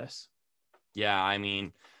obnoxious is this? Yeah, I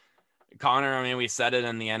mean, Connor, we said it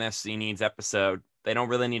in the NFC needs episode. They don't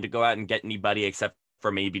really need to go out and get anybody except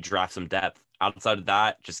for maybe draft some depth. Outside of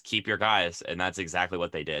that, just keep your guys. And that's exactly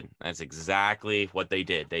what they did. That's exactly what they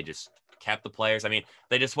did. They just kept the players. I mean,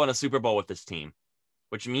 they just won a Super Bowl with this team,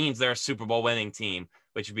 which means they're a Super Bowl winning team,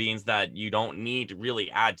 which means that you don't need to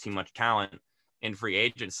really add too much talent in free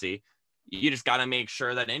agency. You just got to make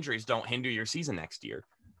sure that injuries don't hinder your season next year.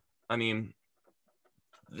 I mean,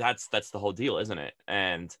 that's the whole deal, isn't it?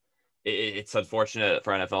 And it's unfortunate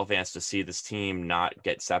for NFL fans to see this team not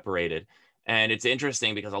get separated. And it's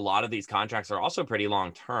interesting because a lot of these contracts are also pretty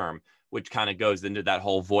long term, which kind of goes into that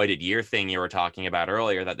whole voided year thing you were talking about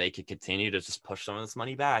earlier, that they could continue to just push some of this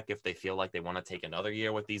money back if they feel like they want to take another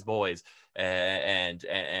year with these boys and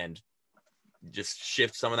just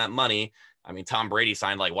shift some of that money I mean, Tom Brady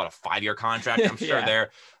signed like what, a 5-year contract. Yeah.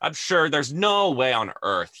 I'm sure there's no way on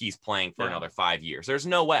earth he's playing for No. another 5 years. There's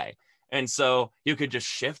no way. And so you could just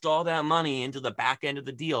shift all that money into the back end of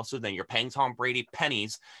the deal. So then you're paying Tom Brady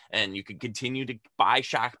pennies, and you can continue to buy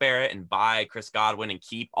Shaq Barrett and buy Chris Godwin and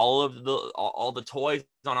keep all the toys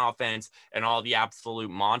on offense and all the absolute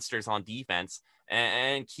monsters on defense,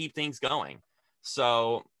 and keep things going.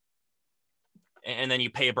 So, and then you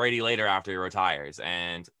pay Brady later after he retires,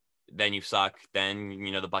 and then you suck. Then,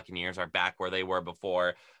 the Buccaneers are back where they were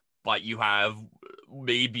before, but you have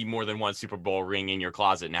maybe more than one Super Bowl ring in your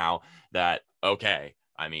closet now. That, okay,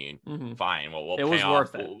 I mean, fine. Well, we'll It pay was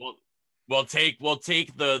off. worth it. We'll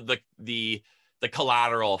take the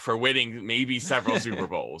collateral for winning maybe several Super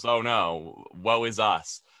Bowls. Oh no, woe is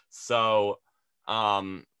us. So,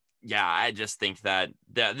 yeah, I just think that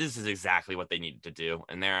this is exactly what they needed to do,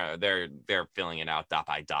 and they're filling it out dot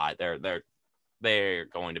by dot. They're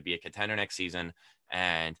going to be a contender next season,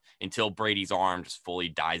 and until Brady's arm just fully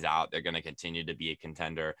dies out, they're going to continue to be a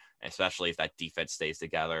contender, especially if that defense stays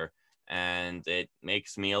together. And it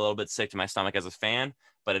makes me a little bit sick to my stomach as a fan,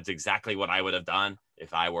 but it's exactly what I would have done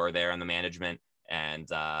if I were there in the management.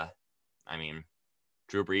 And I mean,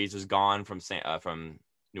 Drew Brees is gone from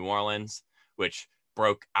New Orleans, which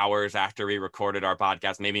broke hours after we recorded our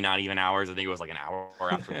podcast. Maybe not even hours. I think it was like an hour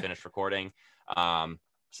after we finished recording.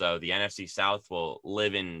 So the NFC South will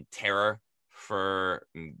live in terror for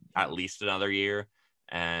at least another year,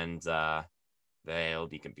 and they'll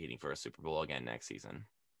be competing for a Super Bowl again next season.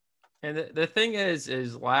 And the thing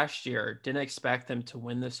is last year didn't expect them to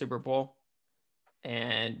win the Super Bowl,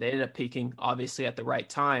 and they ended up peaking obviously at the right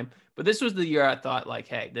time. But this was the year I thought, like,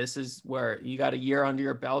 hey, this is where you got a year under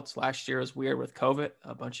your belts. Last year was weird with COVID,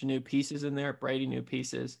 a bunch of new pieces in there, Brady new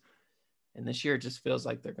pieces. And this year it just feels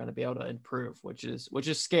like they're going to be able to improve, which is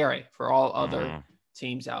scary for all other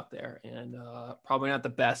teams out there, and probably not the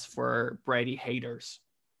best for Brady haters.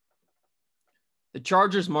 The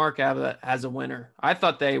Chargers mark as a winner. I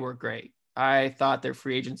thought they were great. I thought their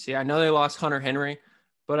free agency, I know they lost Hunter Henry,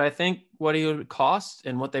 but I think what he would cost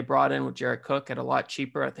and what they brought in with Jared Cook at a lot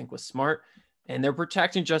cheaper, I think was smart. And they're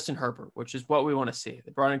protecting Justin Herbert, which is what we want to see.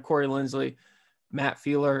 They brought in Corey Linsley, Matt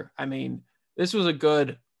Fielder. I mean, this was a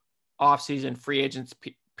good offseason free agents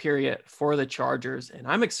period for the Chargers, and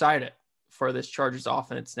I'm excited for this Chargers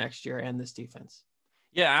offense next year and this defense.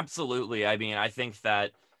 Yeah, absolutely. I mean, I think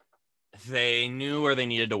that they knew where they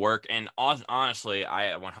needed to work, and honestly,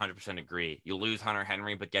 I 100% agree. You lose Hunter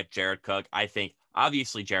Henry, but get Jared Cook. I think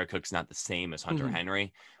obviously Jared Cook's not the same as Hunter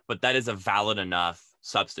Henry, but that is a valid enough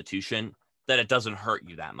substitution that it doesn't hurt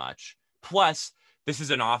you that much. Plus, this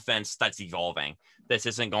is an offense that's evolving. This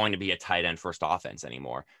isn't going to be a tight end first offense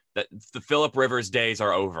anymore. The Phillip Rivers days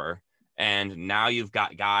are over. And now you've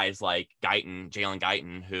got guys like Jalen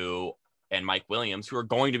Guyton, and Mike Williams, who are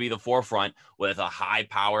going to be the forefront with a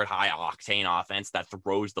high-powered, high-octane offense that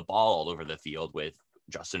throws the ball all over the field with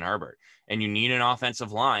Justin Herbert. And you need an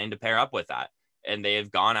offensive line to pair up with that. And they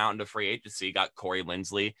have gone out into free agency, got Corey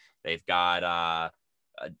Linsley. They've got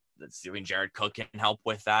Jared Cook can help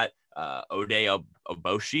with that. Ode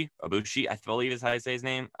Obushi, I believe is how you say his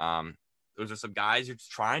name. Those are some guys who're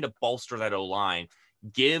just trying to bolster that O-line.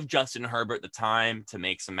 Give Justin Herbert the time to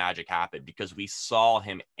make some magic happen, because we saw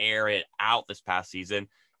him air it out this past season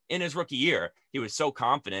in his rookie year. He was so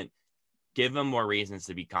confident. Give him more reasons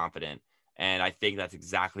to be confident. And I think that's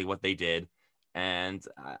exactly what they did. And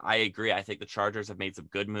I agree. I think the Chargers have made some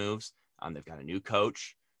good moves. They've got a new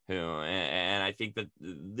coach and I think that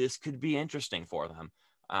this could be interesting for them.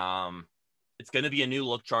 It's going to be a new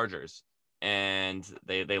look Chargers. And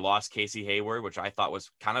they lost Casey Hayward, which I thought was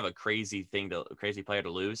kind of a crazy player to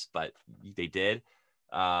lose, but they did.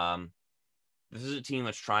 This is a team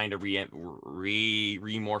that's trying to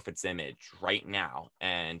remorph its image right now.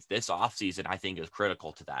 And this offseason, I think, is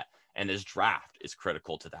critical to that. And this draft is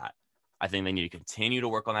critical to that. I think they need to continue to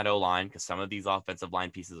work on that O-line, because some of these offensive line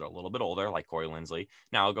pieces are a little bit older, like Corey Linsley.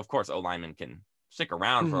 Now, of course, O-linemen can stick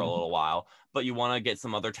around for a little while, but you want to get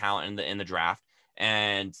some other talent in the draft.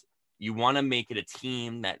 And you want to make it a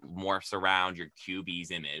team that morphs around your QB's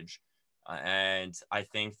image. And I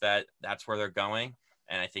think that that's where they're going.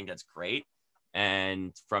 And I think that's great.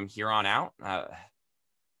 And from here on out,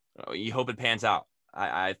 you hope it pans out.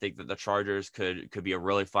 I think that the Chargers could be a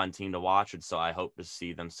really fun team to watch. And so I hope to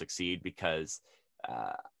see them succeed, because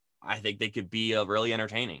I think they could be really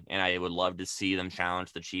entertaining. And I would love to see them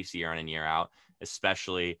challenge the Chiefs year in and year out,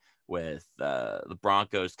 especially with the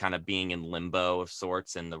Broncos kind of being in limbo of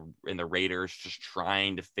sorts, and the Raiders just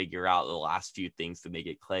trying to figure out the last few things to make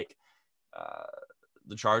it click.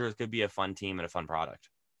 The Chargers could be a fun team and a fun product.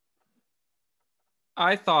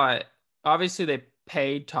 I thought obviously they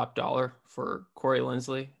paid top dollar for Corey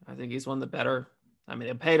Linsley. I think he's one of the better. I mean,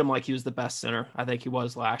 they paid him like he was the best center. I think he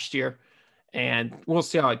was last year. And we'll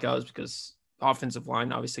see how it goes because offensive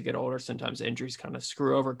line obviously get older. Sometimes injuries kind of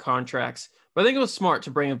screw over contracts. But I think it was smart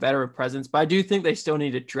to bring a veteran presence. But I do think they still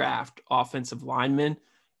need to draft offensive linemen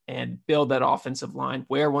and build that offensive line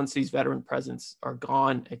where once these veteran presence are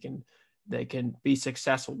gone, they can be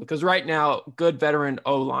successful. Because right now, good veteran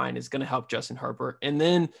O-line is going to help Justin Herbert. And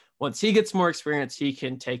then once he gets more experience, he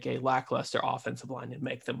can take a lackluster offensive line and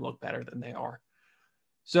make them look better than they are.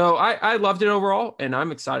 So I loved it overall, and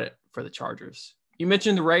I'm excited for the Chargers. You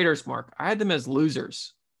mentioned the Raiders, Mark. I had them as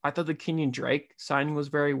losers. I thought the Kenyon Drake signing was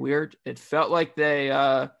very weird. It felt like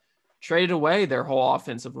they traded away their whole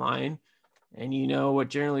offensive line. And you know what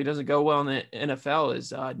generally doesn't go well in the NFL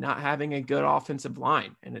is not having a good offensive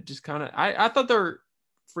line. And it just kind of, I thought their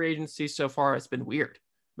free agency so far has been weird.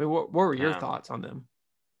 I mean, what were your thoughts on them?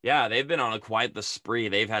 Yeah, they've been on quite the spree.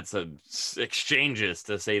 They've had some exchanges,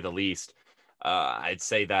 to say the least. I'd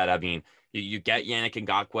say that, I mean, you get Yannick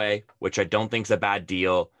Ngakoue, which I don't think is a bad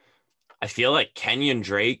deal. I feel like Kenyon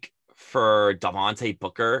Drake for Devontae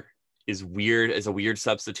Booker is a weird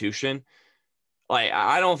substitution. Like,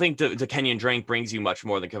 I don't think the Kenyon Drake brings you much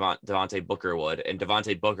more than Devontae Booker would, and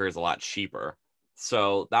Devontae Booker is a lot cheaper.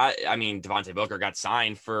 So that, I mean, Devontae Booker got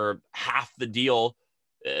signed for half the deal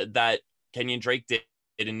that Kenyon Drake did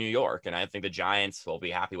in New York, and I think the Giants will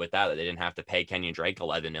be happy with that they didn't have to pay Kenyon Drake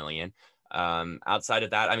 $11 million. Outside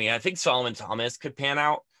of that, I mean, I think Solomon Thomas could pan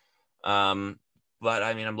out. But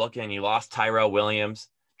I mean, I'm looking, you lost Tyrell Williams.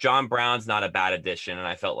 John Brown's not a bad addition, and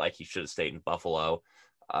I felt like he should have stayed in Buffalo.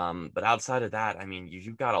 But outside of that, I mean,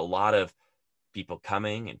 you've got a lot of people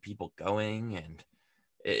coming and people going, and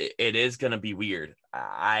it is going to be weird.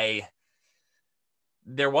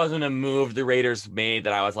 There wasn't a move the Raiders made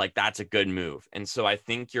that I was like, that's a good move. And so I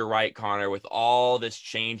think you're right, Connor, with all this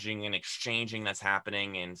changing and exchanging that's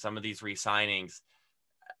happening and some of these re-signings,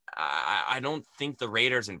 I don't think the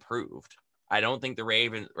Raiders improved. I don't think the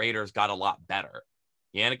Raiders got a lot better.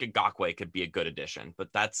 Yannick Ngakoue could be a good addition,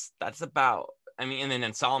 but that's about, I mean, and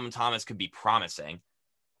then Solomon Thomas could be promising.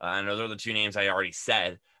 I know those are the two names I already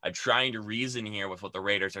said. I'm trying to reason here with what the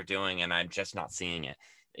Raiders are doing, and I'm just not seeing it.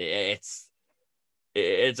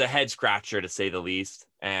 It's a head scratcher, to say the least.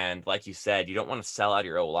 And like you said, you don't want to sell out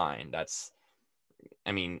your O-line.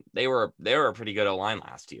 I mean, they were a pretty good O-line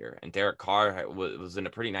last year, and Derek Carr was in a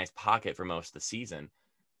pretty nice pocket for most of the season.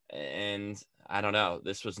 And I don't know,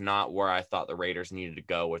 this was not where I thought the Raiders needed to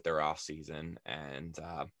go with their offseason. And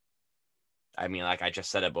I mean, like I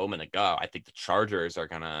just said a moment ago, I think the Chargers are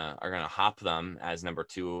gonna hop them as number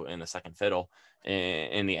 2 in the second fiddle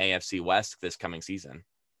in the AFC West this coming season.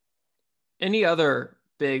 Any other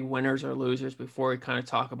big winners or losers before we kind of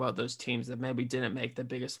talk about those teams that maybe didn't make the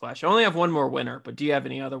biggest splash? I only have one more winner, but do you have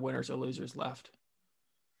any other winners or losers left?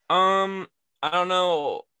 I don't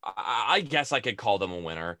know. I guess I could call them a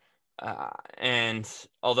winner. And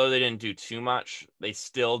although they didn't do too much, they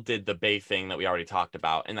still did the big thing that we already talked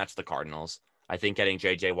about, and that's the Cardinals. I think getting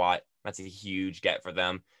JJ Watt, that's a huge get for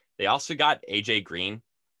them. They also got AJ Green,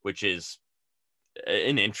 which is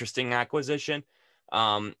an interesting acquisition.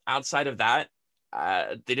 Outside of that,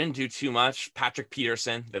 they didn't do too much. Patrick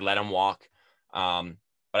Peterson, they let him walk. But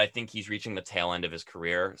I think he's reaching the tail end of his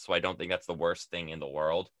career, so I don't think that's the worst thing in the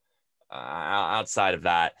world. Outside of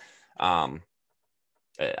that,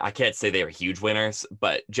 I can't say they were huge winners,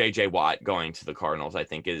 but JJ Watt going to the Cardinals, I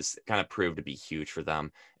think, is kind of proved to be huge for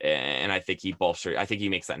them. And I think he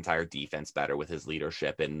makes that entire defense better with his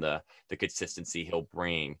leadership and the consistency he'll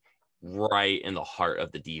bring right in the heart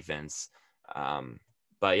of the defense.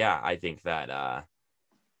 But yeah, I think that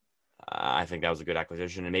was a good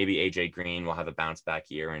acquisition, and maybe AJ Green will have a bounce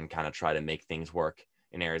back year and kind of try to make things work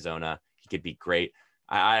in Arizona. He could be great.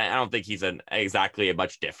 I don't think he's exactly a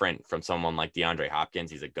much different from someone like DeAndre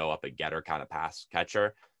Hopkins. He's a go up and getter kind of pass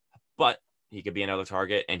catcher, but he could be another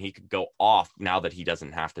target, and he could go off now that he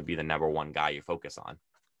doesn't have to be the number one guy you focus on.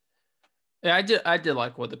 Yeah, I did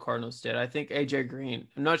like what the Cardinals did. I think AJ Green,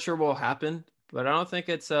 I'm not sure what will happen, but I don't think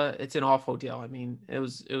it's an awful deal. I mean, it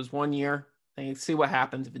was 1 year. And see what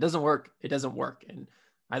happens. If it doesn't work, it doesn't work. And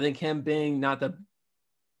I think him being not the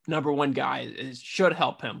number one guy should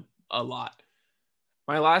help him a lot.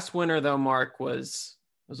 My last winner, though, Mark, was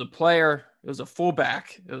a player. It was a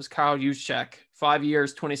fullback. It was Kyle Juszczyk. 5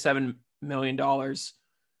 years, $27 million.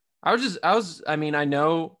 I mean, I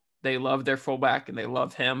know they love their fullback and they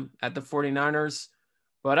love him at the 49ers,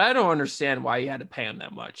 but I don't understand why you had to pay him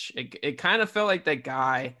that much. It kind of felt like that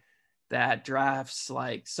guy that drafts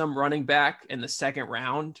like some running back in the second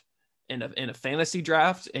round in a fantasy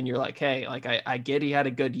draft, and you're like, hey, like I get he had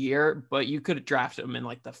a good year, but you could have drafted him in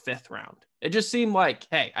like the 5th round. It just seemed like,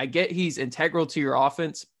 hey, I get he's integral to your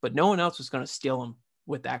offense, but no one else was going to steal him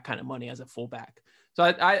with that kind of money as a fullback. So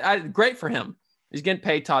I great for him. He's getting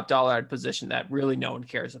paid top dollar at a position that really no one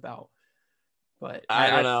cares about. But I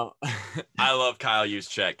don't know. I love Kyle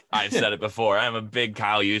Juszczyk. I've said it before. I'm a big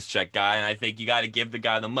Kyle Juszczyk guy, and I think you got to give the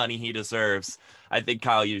guy the money he deserves. I think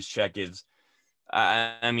Kyle Juszczyk is.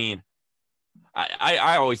 I mean,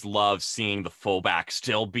 I always love seeing the fullback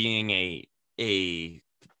still being a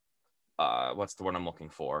what's the word I'm looking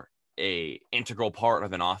for? A integral part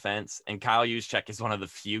of an offense. And Kyle Juszczyk is one of the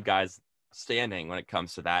few guys standing when it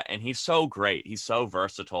comes to that. And he's so great. He's so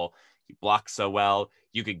versatile. He blocks so well.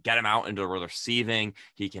 You could get him out into receiving.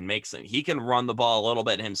 He can run the ball a little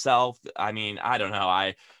bit himself. I mean, I don't know.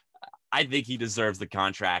 I think he deserves the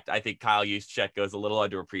contract. I think Kyle Juszczyk goes a little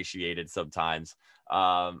underappreciated sometimes.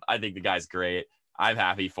 I think the guy's great. I'm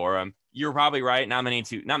happy for him. You're probably right. Not many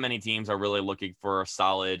teams are really looking for a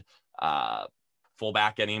solid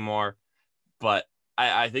fullback anymore, but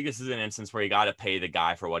I think this is an instance where you got to pay the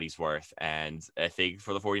guy for what he's worth. And I think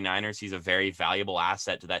for the 49ers, he's a very valuable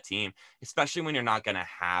asset to that team, especially when you're not going to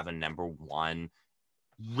have a number one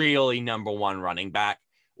running back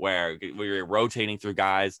where you're rotating through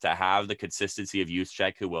guys to have the consistency of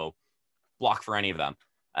Juszczyk who will block for any of them.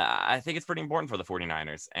 I think it's pretty important for the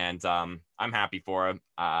 49ers, and I'm happy for him.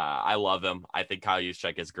 I love him. I think Kyle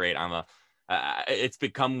Juszczyk is great. It's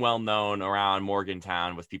become well known around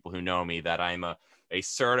Morgantown with people who know me that I'm a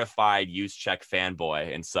certified Juszczyk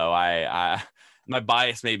fanboy, and so I my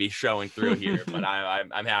bias may be showing through here, but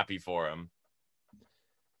I'm happy for him.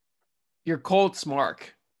 Your Colts,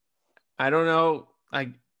 Mark. I don't know.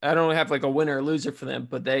 I don't have like a winner or loser for them,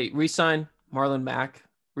 but they re-signed Marlon Mack,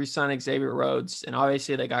 re-signed Xavier Rhodes, and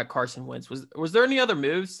obviously they got Carson Wentz. Was there any other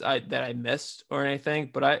moves that I missed or anything?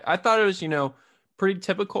 But I thought it was, pretty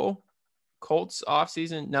typical Colts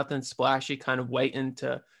offseason, nothing splashy, kind of waiting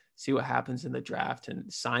to see what happens in the draft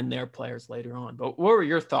and sign their players later on. But what were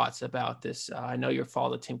your thoughts about this? I know you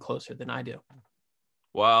follow the team closer than I do.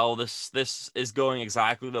 Well, this is going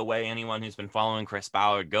exactly the way anyone who's been following Chris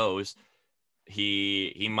Ballard goes.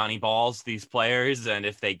 He money balls these players, and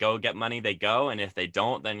if they go get money, they go, and if they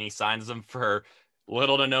don't, then he signs them for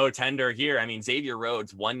little to no tender here. I mean, Xavier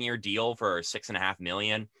Rhodes 1-year deal for $6.5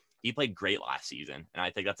 million. He played great last season, and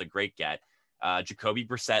I think that's a great get. Jacoby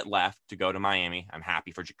Brissett left to go to Miami. I'm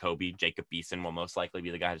happy for Jacoby. Jacob Beeson will most likely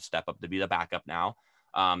be the guy to step up to be the backup now.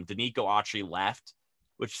 Danico Autry left,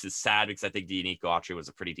 which is sad because I think Danico Autry was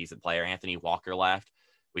a pretty decent player. Anthony Walker left.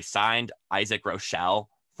 We signed Isaac Rochelle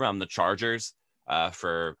from the Chargers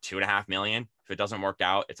for $2.5 million. If it doesn't work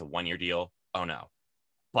out, it's a 1-year deal. Oh no.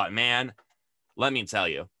 But man, let me tell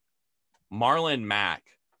you, Marlon Mack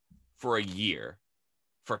for a year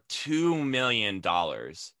for $2 million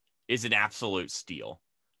is an absolute steal.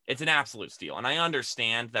 It's an absolute steal. And I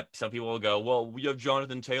understand that some people will go, well, we have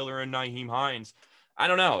Jonathan Taylor and Nyheim Hines. I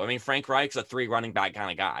don't know. I mean, Frank Reich's a 3 running back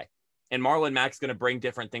kind of guy. And Marlon Mack's going to bring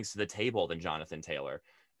different things to the table than Jonathan Taylor.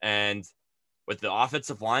 And with the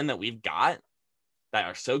offensive line that we've got that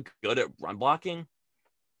are so good at run blocking,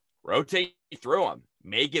 rotate through them,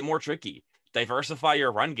 make it more tricky, diversify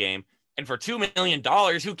your run game. And for $2 million,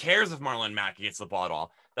 who cares if Marlon Mack gets the ball at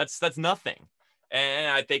all? That's nothing. And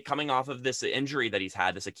I think coming off of this injury that he's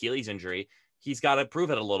had, this Achilles injury, he's got to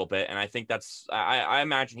prove it a little bit. And I think I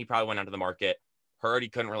imagine he probably went onto the market, heard he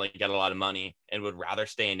couldn't really get a lot of money, and would rather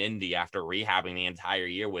stay in Indy after rehabbing the entire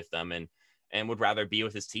year with them and would rather be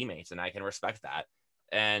with his teammates. And I can respect that.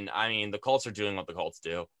 And I mean, the Colts are doing what the Colts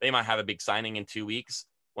do. They might have a big signing in 2 weeks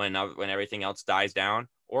when everything else dies down,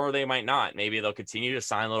 or they might not. Maybe they'll continue to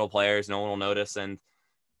sign little players. No one will notice. And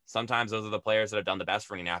sometimes those are the players that have done the best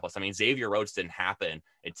for Indianapolis. I mean, Xavier Rhodes didn't happen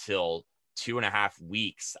until 2.5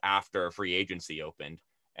 weeks after free agency opened.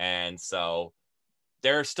 And so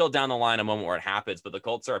they're still down the line a moment where it happens, but the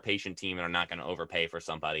Colts are a patient team and are not going to overpay for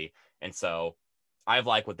somebody. And so I've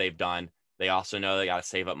liked what they've done. They also know they got to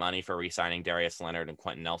save up money for re-signing Darius Leonard and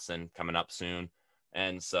Quentin Nelson coming up soon.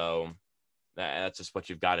 And so that's just what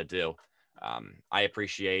you've got to do. I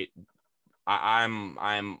appreciate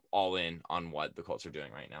I'm all in on what the Colts are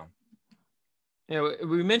doing right now.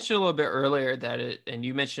 We mentioned a little bit earlier and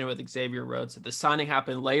you mentioned it with Xavier Rhodes, that the signing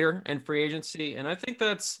happened later in free agency. And I think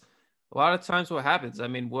that's a lot of times what happens. I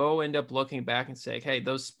mean, we'll end up looking back and saying, hey,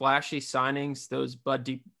 those splashy signings, those Bud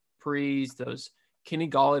Duprees, those Kenny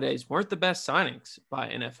Gallaudays weren't the best signings by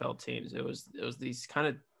NFL teams. It was these kind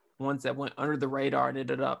of ones that went under the radar and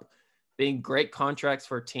ended up being great contracts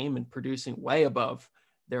for a team and producing way above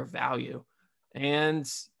their value. And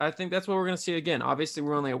I think that's what we're going to see again. Obviously,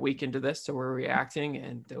 we're only a week into this, so we're reacting,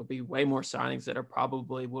 and there'll be way more signings that are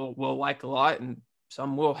probably will like a lot, and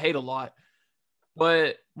some will hate a lot.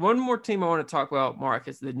 But one more team I want to talk about, Mark,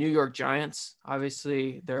 is the New York Giants.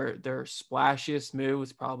 Obviously, their splashiest move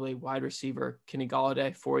was probably wide receiver Kenny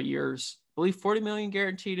Golladay, 4 years, I believe $40 million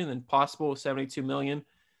guaranteed, and then possible $72 million.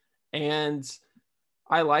 And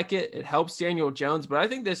I like it. It helps Daniel Jones, but I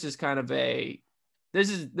think this is kind of this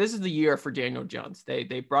is the year for Daniel Jones. They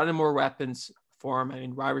brought in more weapons for him. I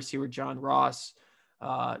mean, wide receiver John Ross,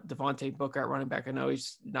 Devontae Booker at running back. I know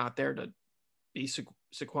he's not there to be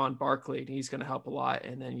Saquon Barkley, and he's going to help a lot.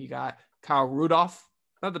 And then you got Kyle Rudolph,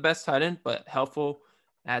 not the best tight end, but helpful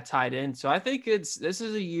at tight end. So I think this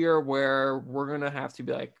is a year where we're going to have to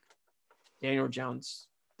be like Daniel Jones.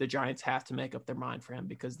 The Giants have to make up their mind for him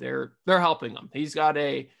because they're helping him. He's got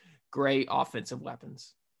a great offensive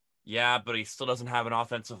weapons. Yeah, but he still doesn't have an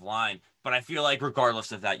offensive line. But I feel like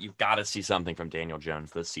regardless of that, you've got to see something from Daniel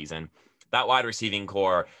Jones this season. That wide receiving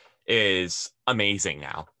core is amazing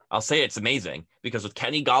now. I'll say it's amazing because with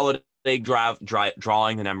Kenny Golladay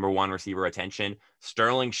drawing the number one receiver attention,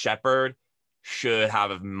 Sterling Shepard should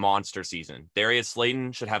have a monster season. Darius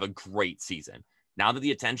Slayton should have a great season. Now that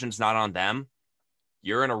the attention's not on them,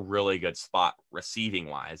 you're in a really good spot receiving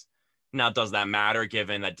wise. Now, does that matter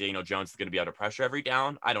given that Daniel Jones is going to be under pressure every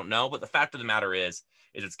down? I don't know. But the fact of the matter is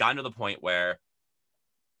it's gotten to the point where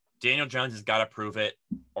Daniel Jones has got to prove it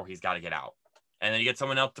or he's got to get out. And then you get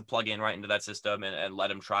someone else to plug in right into that system and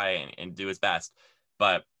let him try and do his best.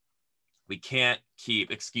 But we can't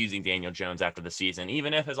keep excusing Daniel Jones after the season,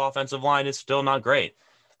 even if his offensive line is still not great.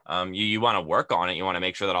 You want to work on it. You want to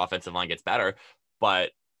make sure that offensive line gets better.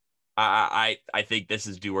 But I think this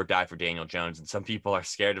is do or die for Daniel Jones, and some people are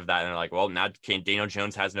scared of that, and they're like, "Well, now Daniel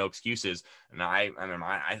Jones has no excuses." And in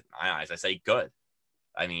my eyes, I say, "Good."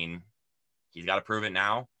 I mean, he's got to prove it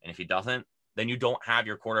now, and if he doesn't, then you don't have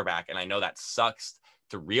your quarterback. And I know that sucks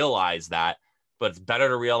to realize that, but it's better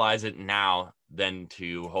to realize it now than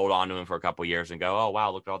to hold on to him for a couple of years and go, "Oh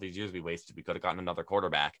wow, look at all these years we wasted. We could have gotten another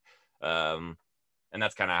quarterback." And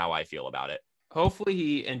that's kind of how I feel about it. Hopefully,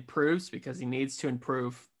 he improves because he needs to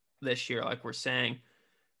improve this year, like we're saying,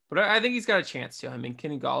 but I think he's got a chance to. I mean,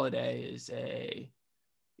 Kenny Golladay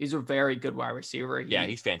he's a very good wide receiver.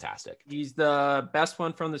 He's fantastic. He's the best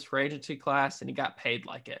one from this free agency class, and he got paid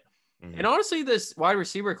like it. Mm-hmm. And honestly, this wide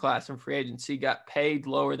receiver class from free agency got paid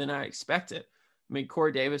lower than I expected. I mean,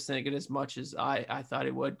 Corey Davis didn't get as much as I thought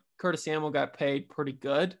he would. Curtis Samuel got paid pretty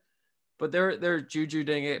good, but their Juju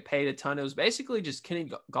didn't get paid a ton. It was basically just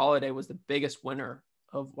Kenny Golladay was the biggest winner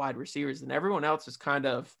of wide receivers, and everyone else is kind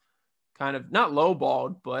of not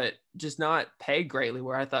lowballed, but just not paid greatly,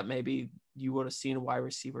 where I thought maybe you would have seen a wide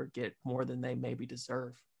receiver get more than they maybe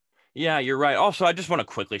deserve. Yeah, you're right. Also, I just want to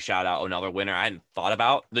quickly shout out another winner I hadn't thought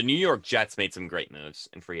about. The New York Jets made some great moves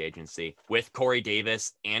in free agency with Corey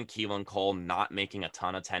Davis and Keelan Cole not making a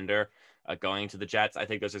ton of tender going to the Jets. I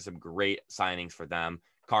think those are some great signings for them.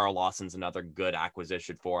 Carl Lawson's another good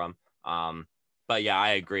acquisition for them. But yeah, I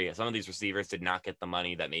agree. Some of these receivers did not get the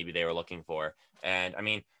money that maybe they were looking for. And I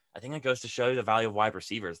mean, I think it goes to show you the value of wide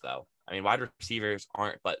receivers, though. I mean, wide receivers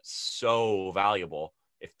aren't but so valuable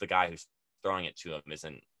if the guy who's throwing it to them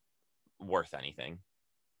isn't worth anything.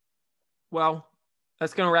 Well,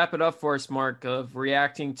 that's going to wrap it up for us, Mark, of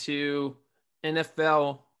reacting to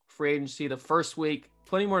NFL free agency the first week.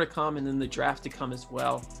 Plenty more to come, and then the draft to come as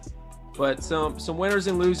well. But some winners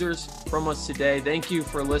and losers from us today. Thank you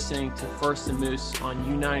for listening to First and Moose on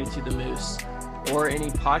United to the Moose or any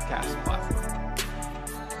podcast platform.